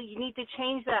hell, you need to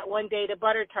change that one day to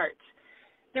butter tarts.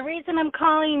 The reason I'm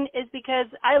calling is because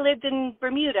I lived in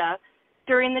Bermuda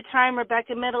during the time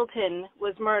Rebecca Middleton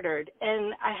was murdered,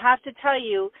 and I have to tell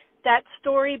you, that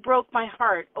story broke my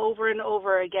heart over and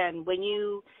over again when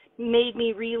you made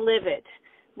me relive it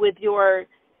with your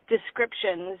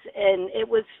descriptions, and it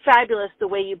was fabulous the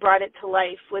way you brought it to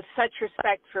life with such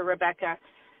respect for Rebecca.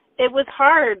 It was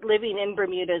hard living in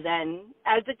Bermuda then,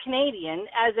 as a Canadian,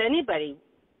 as anybody,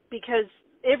 because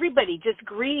everybody just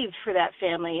grieved for that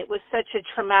family. It was such a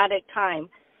traumatic time.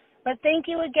 But thank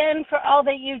you again for all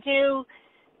that you do.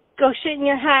 Go shit in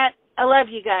your hat. I love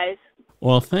you guys.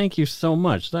 Well, thank you so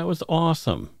much. That was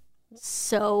awesome.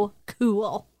 So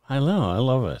cool. I know. I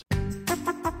love it.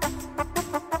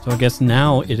 So I guess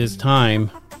now it is time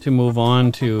to move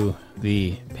on to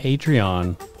the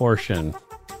Patreon portion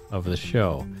of the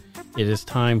show. It is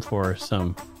time for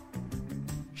some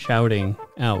shouting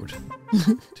out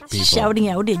to people. Shouting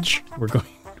outage.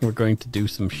 We're going to do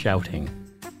some shouting.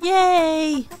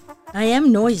 Yay! I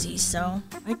am noisy, so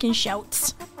I can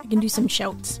shout. I can do some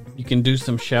shouts. You can do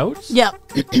some shouts? Yep.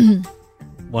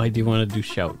 Why do you want to do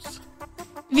shouts?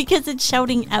 Because it's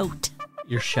shouting out.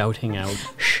 You're shouting out.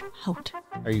 Out.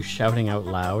 Are you shouting out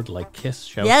loud like Kiss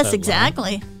shouts Yes, out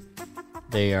exactly. loud?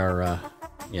 They are,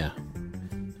 yeah.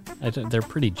 They're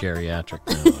pretty geriatric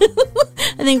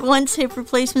now. I think once hip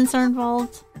replacements are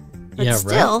involved. But Yeah,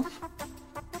 still,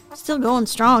 right? still going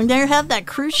strong. They have that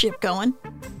cruise ship going.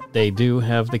 They do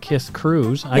have the Kiss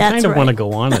cruise. I That's kind of want to right.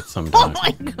 go on it sometime. Oh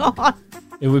my god.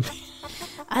 It would be...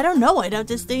 I don't know. I'd have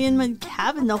to stay in my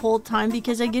cabin the whole time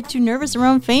because I get too nervous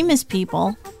around famous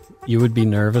people. You would be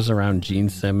nervous around Gene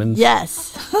Simmons?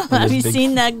 Yes. Have his you big-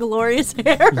 seen that glorious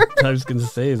hair? I was going to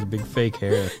say his big fake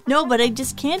hair. No, but I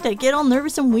just can't. I get all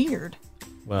nervous and weird.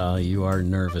 Well, you are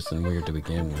nervous and weird to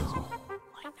begin with.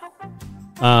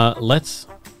 I know.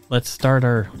 Let's start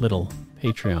our little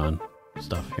Patreon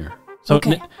stuff here. So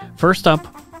Okay. First up,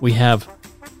 we have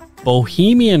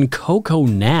Bohemian Coco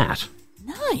Nat.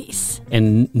 Nice.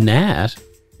 And Nat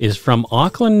is from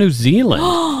Auckland, New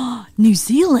Zealand. New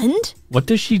Zealand? What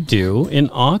does she do in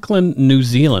Auckland, New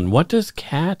Zealand? What does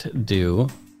Kat do?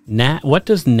 What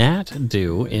does Nat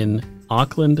do in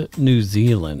Auckland, New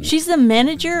Zealand? She's the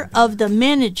manager of the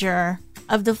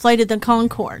Flight of the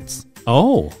Conchords.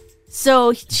 Oh,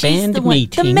 So she's Band the one,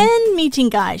 meeting. the band meeting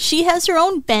guy. She has her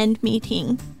own band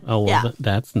meeting. well, Yeah.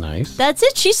 that's nice. That's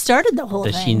it. She started the whole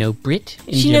Does thing. she know Brit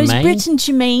and She knows Jermaine? Brit and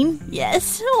Jermaine.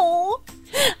 Yes. Oh,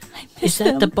 I miss Is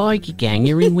that the them. bikie gang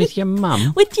you're in with your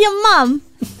mum? With your mum.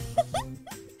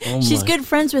 Oh She's my. good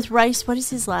friends with Rice. What is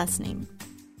his last name?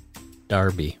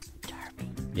 Darby.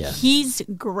 Darby. Yes. He's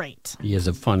great. He is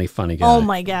a funny guy. Oh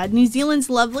my God. New Zealand's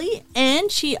lovely. And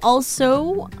she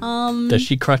also, Does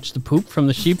she crutch the poop from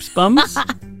the sheep's bums?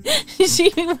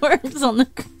 she works on the,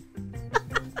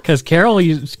 Because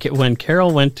when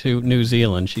Carol went to New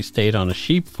Zealand, she stayed on a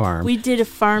sheep farm. we did a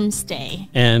farm stay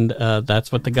And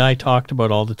that's what the guy talked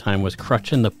about all the time, was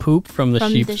crutching the poop from the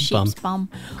from sheep's the sheep's bum.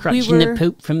 Crutching the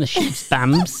poop from the sheep's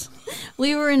bums.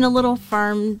 We were in a little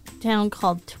farm town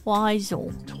called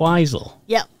Twizel. Twizel.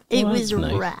 Yep. It Well, was that's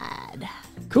nice. rad.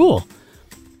 Cool.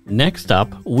 Next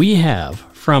up, we have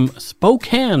from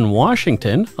Spokane,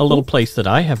 Washington, a little place that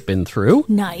I have been through,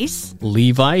 Nice.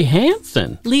 Levi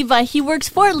Hansen. Levi, he works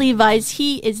for Levi's.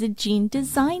 He is a jean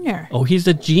designer. Oh, he's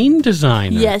a jean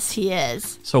designer. Yes, he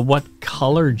is. So what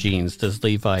color jeans does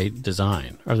Levi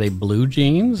design? Are they blue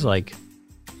jeans? Like,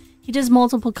 He does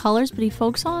multiple colors, but he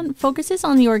focuses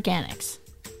on the organics.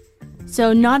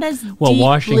 So not as well, deep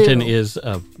Washington blue. is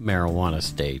a marijuana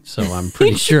state, so I'm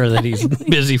pretty sure that he's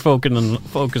busy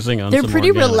focusing on They're some pretty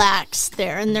organic. relaxed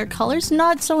there, and their colors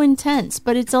not so intense,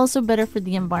 but it's also better for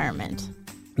the environment.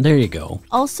 There you go.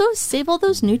 Also, save all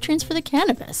those nutrients for the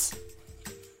cannabis.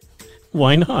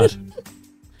 Why not?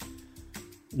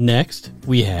 Next,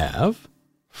 we have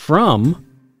from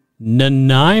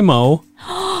Nanaimo,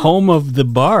 home of the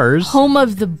bars, Home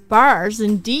of the bars,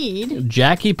 indeed.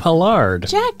 Jackie Pollard.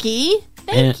 Jackie,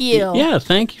 Thank you. Yeah,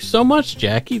 thank you so much,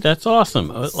 Jackie. That's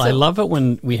awesome. I love it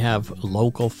when we have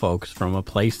local folks from a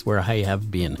place where I have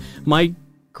been. My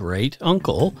great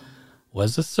uncle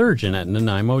was a surgeon at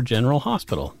Nanaimo General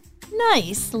Hospital.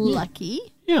 Nice. Lucky.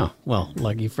 Yeah, well,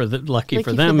 lucky for them,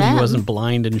 for he them. wasn't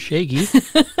blind and shaky.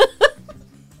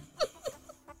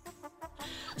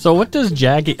 So what does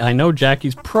Jackie... I know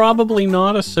Jackie's probably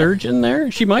not a surgeon there.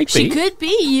 She might be. She could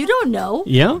be. You don't know.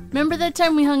 Yeah? Remember that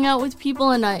time we hung out with people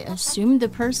and I assumed the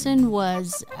person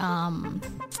was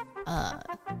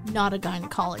not a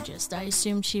gynecologist. I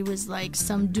assumed she was like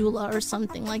some doula or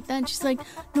something like that. And she's like,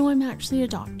 no, I'm actually a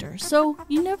doctor. So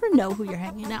you never know who you're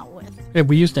hanging out with. Yeah,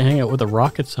 we used to hang out with a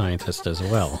rocket scientist as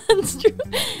well. That's true.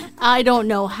 I don't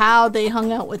know how they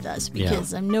hung out with us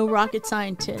because I'm no rocket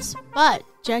scientist. But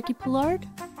Jackie Pollard,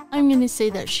 I'm going to say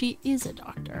that she is a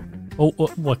doctor. Oh,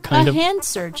 what kind of... A hand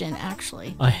surgeon,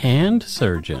 actually. A hand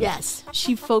surgeon? Yes.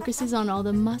 She focuses on all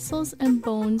the muscles and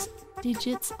bones,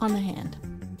 digits on the hand.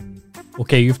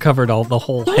 Okay, you've covered the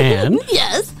whole hand.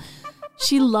 Yes.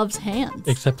 She loves hands.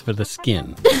 Except for the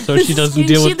skin. So she doesn't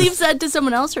deal with... She leaves that to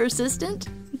someone else, her assistant.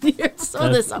 Here, sew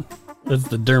this up. That's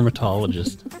the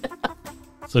dermatologist.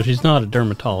 So she's not a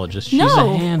dermatologist. She's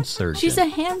a hand surgeon. She's a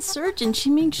hand surgeon. She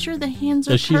makes sure the hands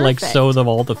are Does she perfect. sew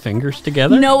all the fingers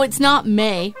together? No, it's not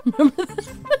May. Remember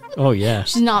that? Oh, yeah.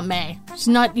 She's not May. She's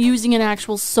not using an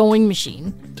actual sewing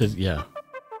machine. Yeah.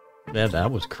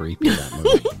 That was creepy, that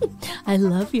movie. I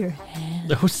love your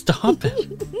hand. Oh, stop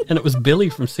it. And it was Billy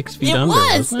from 6 Feet Under,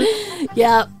 wasn't it?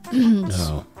 Yeah.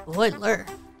 Oh. Spoiler.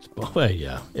 Well,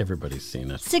 yeah, everybody's seen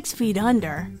it. 6 Feet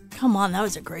Under. Come on, that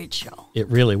was a great show. It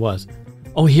really was.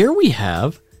 Oh, here we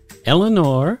have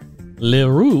Eleanor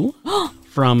Leroux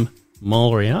from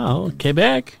Montreal,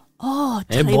 Quebec. Oh,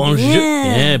 Eh, très bonjour.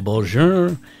 bien. Eh,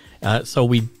 bonjour. So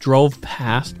we drove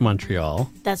past Montreal.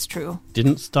 That's true.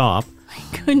 Didn't stop.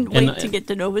 I couldn't wait to get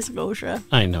to Nova Scotia.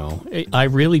 I know. I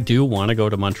really do want to go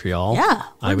to Montreal. Yeah,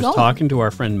 I was talking to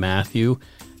our friend Matthew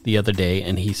the other day,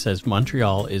 and he says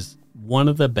Montreal is one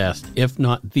of the best, if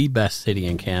not the best city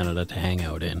in Canada to hang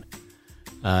out in.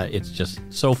 It's just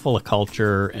so full of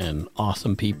culture and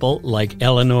awesome people, like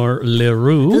Eleanor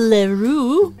Leroux.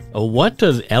 Leroux? What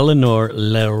does Eleanor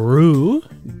Leroux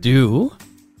do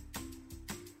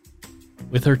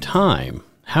with her time?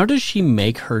 How does she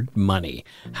make her money?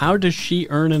 How does she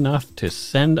earn enough to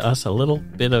send us a little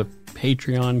bit of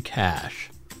Patreon cash?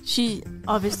 She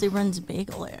obviously runs a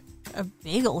bagel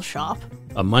shop.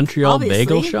 A Montreal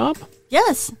bagel shop?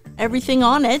 Yes, everything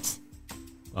on it.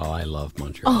 Oh, I love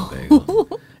Montreal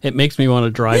bagels. It makes me want to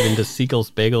drive into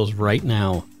Seagull's Bagels right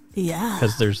now. Yeah.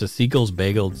 Because there's a Seagull's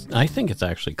Bagels. I think it's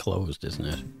actually closed, isn't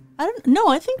it?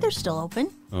 I think they're still open.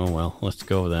 Oh, well, let's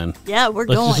go then. Yeah, Let's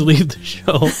going. just leave the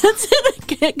show. That's it. I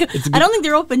can't go. I don't think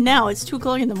they're open now. It's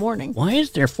 2:00 in the morning. Why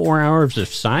is there 4 hours of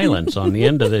silence on the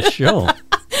end of this show?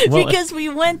 Well, because we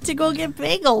went to go get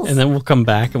bagels. And then we'll come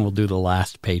back and we'll do the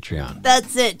last Patreon.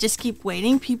 That's it. Just keep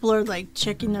waiting. People are like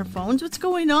checking their phones. What's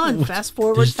going on? Fast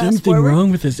forward, There's fast something forward.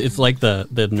 wrong with this. It's like the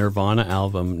Nirvana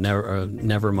album,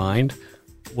 Nevermind,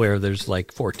 where there's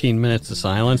like 14 minutes of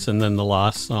silence and then the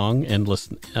last song, Endless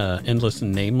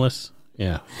and Nameless.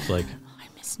 Yeah, it's like... I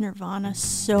miss Nirvana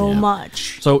so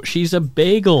much. So she's a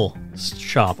bagel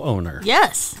shop owner.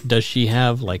 Yes. Does she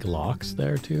have like locks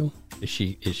there too? Is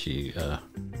she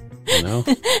you know?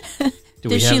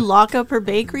 Does she lock up her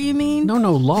bakery, you mean?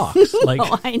 No, locks. Like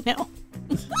Oh, I know.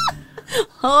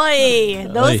 Hoi,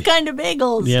 those Oy. kind of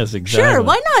bagels. Yes, exactly. Sure,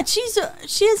 why not?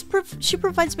 She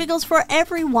provides bagels for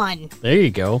everyone. There you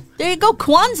go. There you go,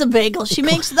 Kwanzaa bagels. She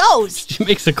makes those. She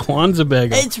makes a Kwanzaa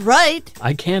bagel. It's right.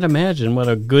 I can't imagine what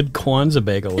a good Kwanzaa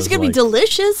bagel It's is gonna like. be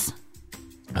delicious.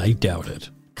 I doubt it.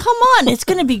 Come on, it's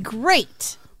gonna be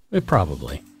great.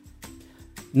 Probably.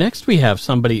 Next, we have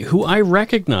somebody who I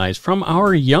recognize from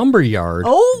our Yumber Yard.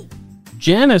 Oh,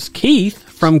 Janice Keith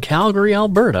from Calgary,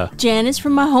 Alberta. Janice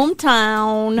from my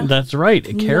hometown. That's right.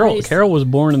 Carol Nice. Carol was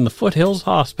born in the Foothills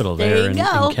Hospital There you in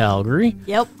go. Calgary.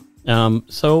 Yep.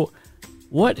 So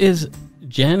what is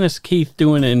Janice Keith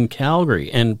doing in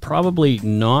Calgary and probably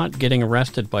not getting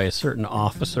arrested by a certain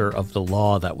officer of the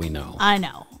law that we know? I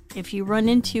know. If you run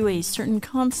into a certain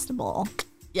constable,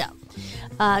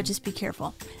 just be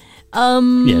careful.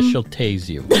 Yeah, she'll tase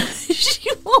you.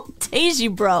 She won't tase you,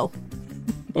 bro.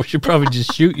 Or she'll probably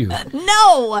just shoot you.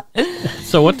 No.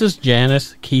 So what does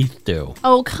Janice Keith do?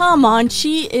 Oh, come on.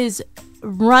 She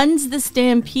runs the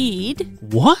Stampede.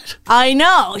 What? I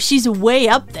know. She's way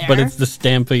up there. But it's the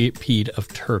Stampede of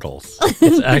turtles.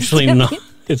 It's actually not.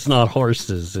 It's not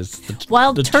horses. It's the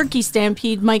Wild Turkey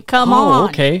Stampede might come on. Oh,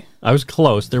 okay. I was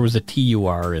close. There was a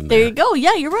TUR in there. There you go.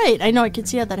 Yeah, you're right. I know. I can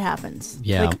see how that happens.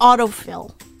 Yeah. Like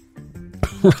autofill.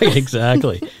 Right,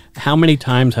 exactly. How many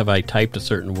times have I typed a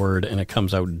certain word and it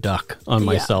comes out duck on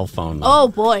my cell phone? Oh,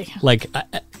 boy. Like,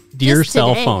 dear Just cell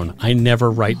today. phone, I never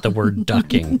write the word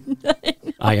ducking.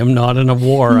 I am not in a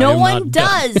war. No I am one not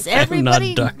does. I am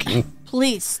Everybody, not ducking.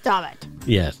 please stop it.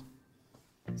 Yes.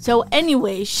 So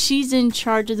anyway, she's in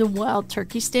charge of the Wild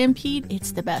Turkey Stampede.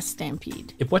 It's the best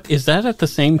stampede. What is that at the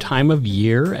same time of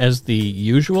year as the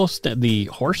usual the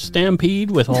horse stampede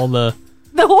with all the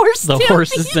The horse the stampede?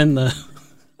 horses and the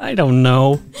I don't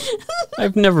know.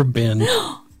 I've never been.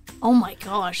 Oh my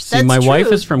gosh, See, that's my wife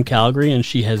true. is from Calgary and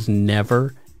she has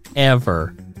never,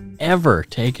 ever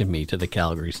taken me to the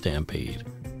Calgary Stampede.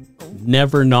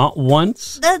 Never, not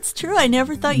once. That's true. I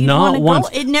never thought you'd Not want to once.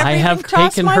 go. It never I even have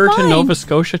crossed taken my her to mind. Nova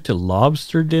Scotia to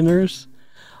lobster dinners.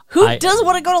 Who I- does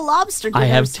want to go to lobster dinners? I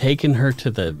have taken her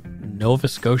to the Nova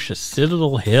Scotia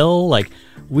Citadel Hill. Like,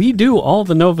 we do all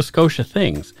the Nova Scotia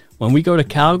things. When we go to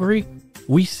Calgary,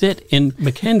 we sit in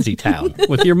Mackenzie Town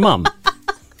with your mum.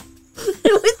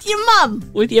 with your mom.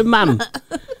 With your mum.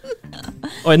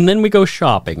 Oh, and then we go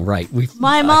shopping, right?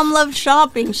 My mom loves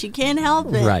shopping. She can't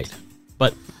help it. Right.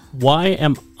 But why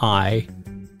am I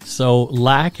so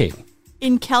lacking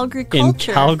In Calgary in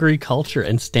culture. Calgary culture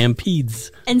and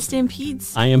stampedes? And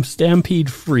stampedes. I am stampede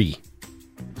free.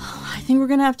 I think we're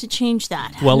going to have to change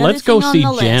that. Well, Another let's go thing on see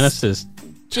the list. Janice's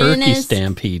turkey Janice-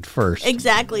 stampede first.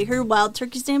 Exactly. Her Wild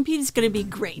Turkey Stampede is going to be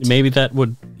great. Maybe that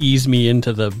would ease me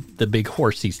into the big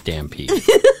horsey stampede.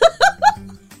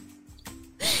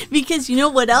 Because you know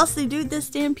what else they do at the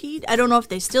Stampede? I don't know if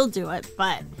they still do it,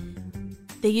 but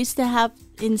they used to have,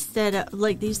 instead of,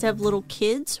 like, they used to have little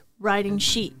kids riding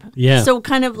sheep. Yeah. So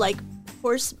kind of like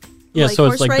horse. Yeah, so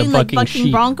it's horse like the riding, bucking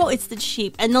sheep. bronco. It's the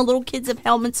sheep, and the little kids have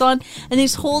helmets on, and they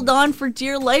just hold on for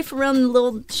dear life around the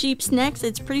little sheep's necks.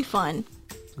 It's pretty fun.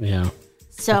 Yeah.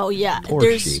 So yeah, Poor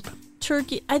there's sheep.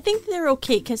 turkey. I think they're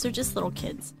okay because they're just little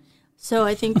kids. So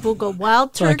I think we'll go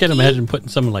wild So turkey. I can imagine putting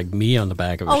someone like me on the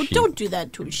back of a Oh, sheep. don't do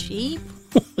that to a sheep.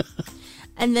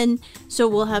 And then, so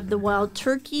we'll have the Wild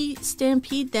Turkey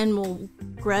Stampede, then we'll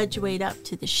graduate up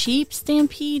to the Sheep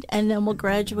Stampede, and then we'll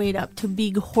graduate up to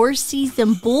big horsies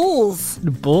and bulls.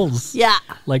 The bulls. Yeah,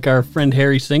 Like our friend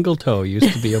Harry Singletoe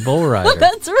used to be a bull rider.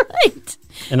 that's right.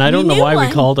 And I don't know knew why we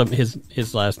one. called him,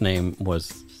 his last name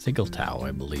was Singletoe, I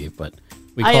believe, but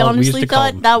we I used honestly to call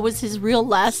thought him that was his real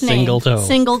last name. Singletoe.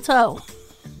 Singletoe.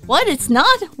 What? It's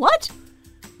not? What?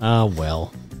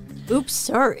 well. Oops,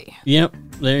 sorry. Yep,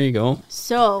 there you go.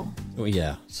 So, Oh,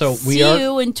 yeah. So we see are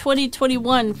you in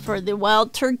 2021 for the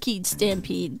Wild Turkey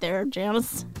Stampede there,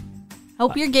 Janice.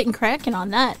 Hope you're getting cracking on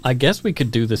that. I guess we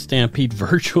could do the stampede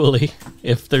virtually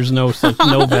if there's no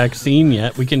vaccine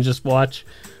yet. We can just watch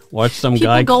some People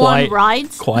guy go on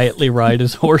rides. quietly ride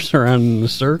his horse around in a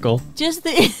circle. Just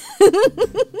the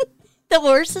the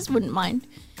horses wouldn't mind.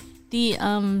 The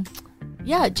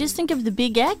just think of the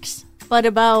Big X, but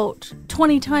about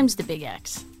 20 times the Big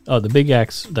X. Oh, the Big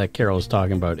X that Carol is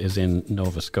talking about is in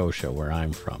Nova Scotia, where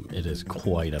I'm from. It is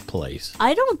quite a place.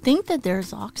 I don't think that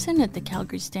there's oxen at the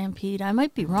Calgary Stampede. I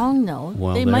might be wrong though.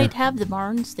 Well, they there- might have the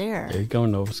barns there. There you go.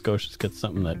 Nova Scotia's got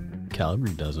something that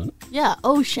Calgary doesn't. Yeah,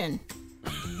 ocean.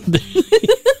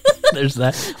 There's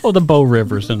that. Oh, the Bow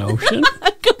River's an ocean.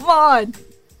 Come on,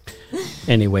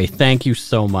 Anyway, thank you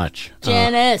so much,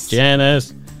 Janice.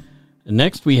 Janice.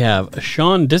 Next, we have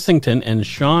Sean Dissington, and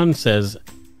Sean says,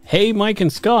 "Hey, Mike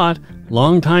and Scott,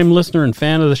 longtime listener and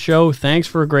fan of the show. Thanks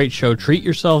for a great show. Treat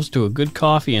yourselves to a good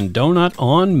coffee and donut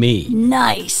on me.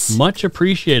 Nice. Much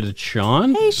appreciated,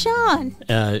 Sean." Hey, Sean.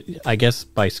 I guess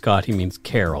by Scott he means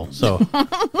Carol. So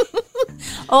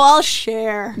Oh, I'll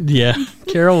share. yeah,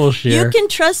 Carol will share. You can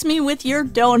trust me with your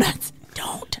donuts.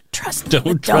 Don't trust me Don't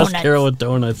with trust donuts. Carol with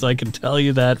donuts. I can tell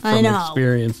you that I from know.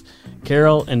 experience.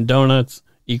 Carol and donuts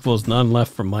equals none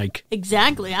left for Mike.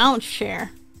 Exactly. I don't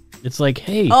share. It's like,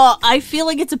 hey, Oh, I feel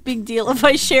like it's a big deal if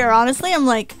I share. Honestly, I'm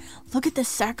like, look at the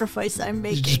sacrifice I'm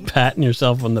you're just making. patting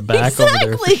yourself on the back over there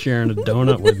for Exactly. sharing a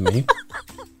donut with me.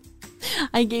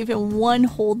 I gave him one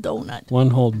whole donut.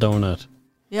 One whole donut.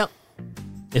 Yep.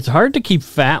 It's hard to keep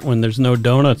fat when there's no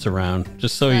donuts around,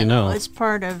 just so you know. It's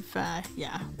part of, part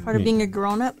of being a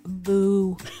grown up.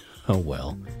 Boo. Oh,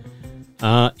 well.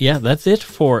 Yeah, that's it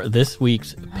for this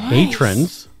week's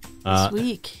patrons. This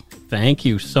week. Thank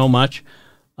you so much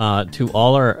to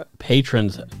all our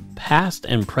patrons, past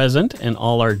and present, and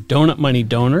all our Donut Money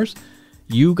donors.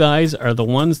 You guys are the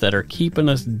ones that are keeping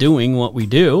us doing what we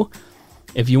do.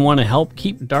 If you want to help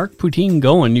keep Dark Poutine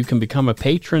going, you can become a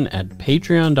patron at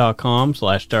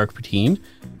patreon.com/darkpoutine.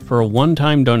 For a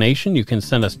one-time donation, you can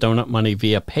send us donut money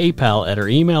via PayPal at our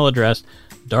email address,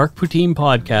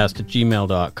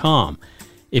 darkpoutinepodcast@gmail.com.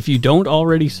 If you don't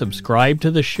already subscribe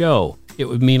to the show, It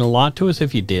would mean a lot to us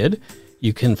if you did.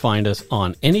 You can find us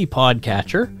on any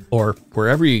podcatcher or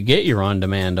wherever you get your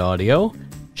on-demand audio.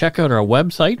 Check out our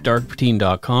website,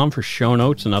 darkpoutine.com, for show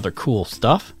notes and other cool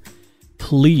stuff.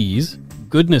 Please,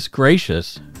 goodness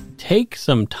gracious, take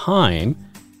some time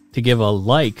to give a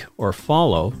like or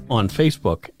follow on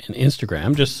Facebook and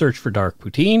Instagram. Just search for Dark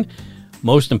Poutine.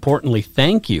 Most importantly,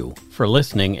 thank you for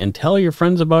listening and tell your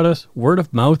friends about us. Word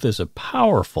of mouth is a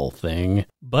powerful thing.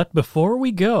 But before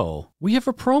we go, we have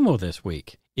a promo this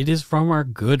week. It is from our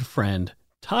good friend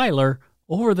Tyler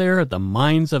over there at the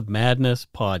Minds of Madness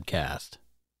podcast.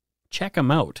 Check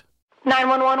him out.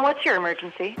 911, what's your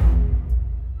emergency?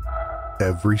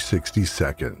 Every 60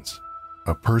 seconds,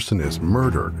 a person is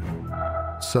murdered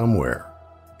somewhere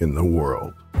in the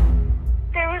world.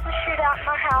 There was a shootout in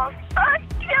my house. I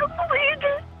can't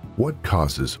believe it. What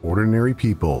causes ordinary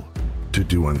people to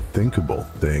do unthinkable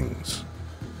things?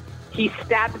 He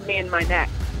stabbed me in my neck.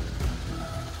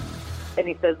 And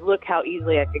he says, look how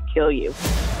easily I could kill you.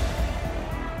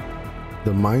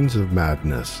 The Minds of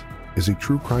Madness is a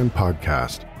true crime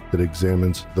podcast that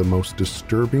examines the most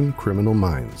disturbing criminal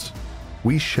minds.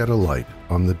 We shed a light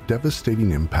on the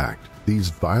devastating impact these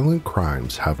violent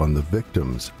crimes have on the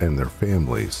victims and their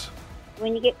families.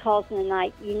 When you get calls in the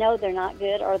night, you know they're not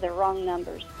good or they're wrong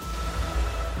numbers.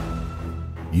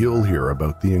 You'll hear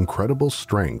about the incredible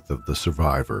strength of the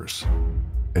survivors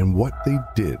and what they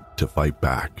did to fight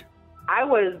back. I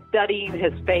was studying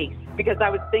his face because I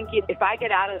was thinking, if I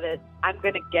get out of this, I'm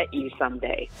going to get you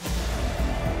someday.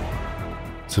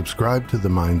 Subscribe to the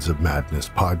Minds of Madness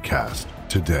podcast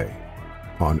today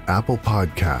on Apple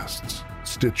Podcasts,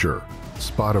 Stitcher,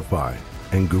 Spotify,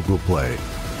 and Google Play.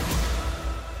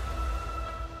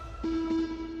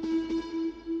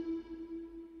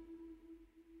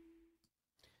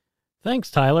 Thanks,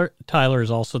 Tyler. Tyler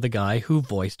is also the guy who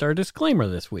voiced our disclaimer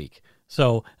this week.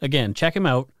 So, again, check him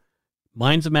out.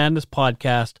 Minds of Madness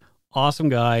podcast. Awesome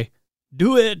guy.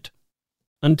 Do it!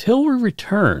 Until we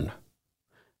return,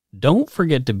 don't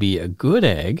forget to be a good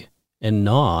egg and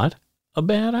not a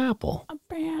bad apple. A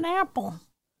bad apple.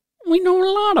 We know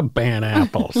a lot of bad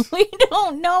apples. We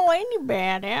don't know any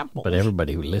bad apples. But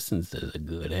everybody who listens is a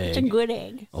good egg. It's a good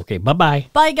egg. Okay, bye-bye.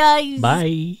 Bye, guys.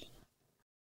 Bye.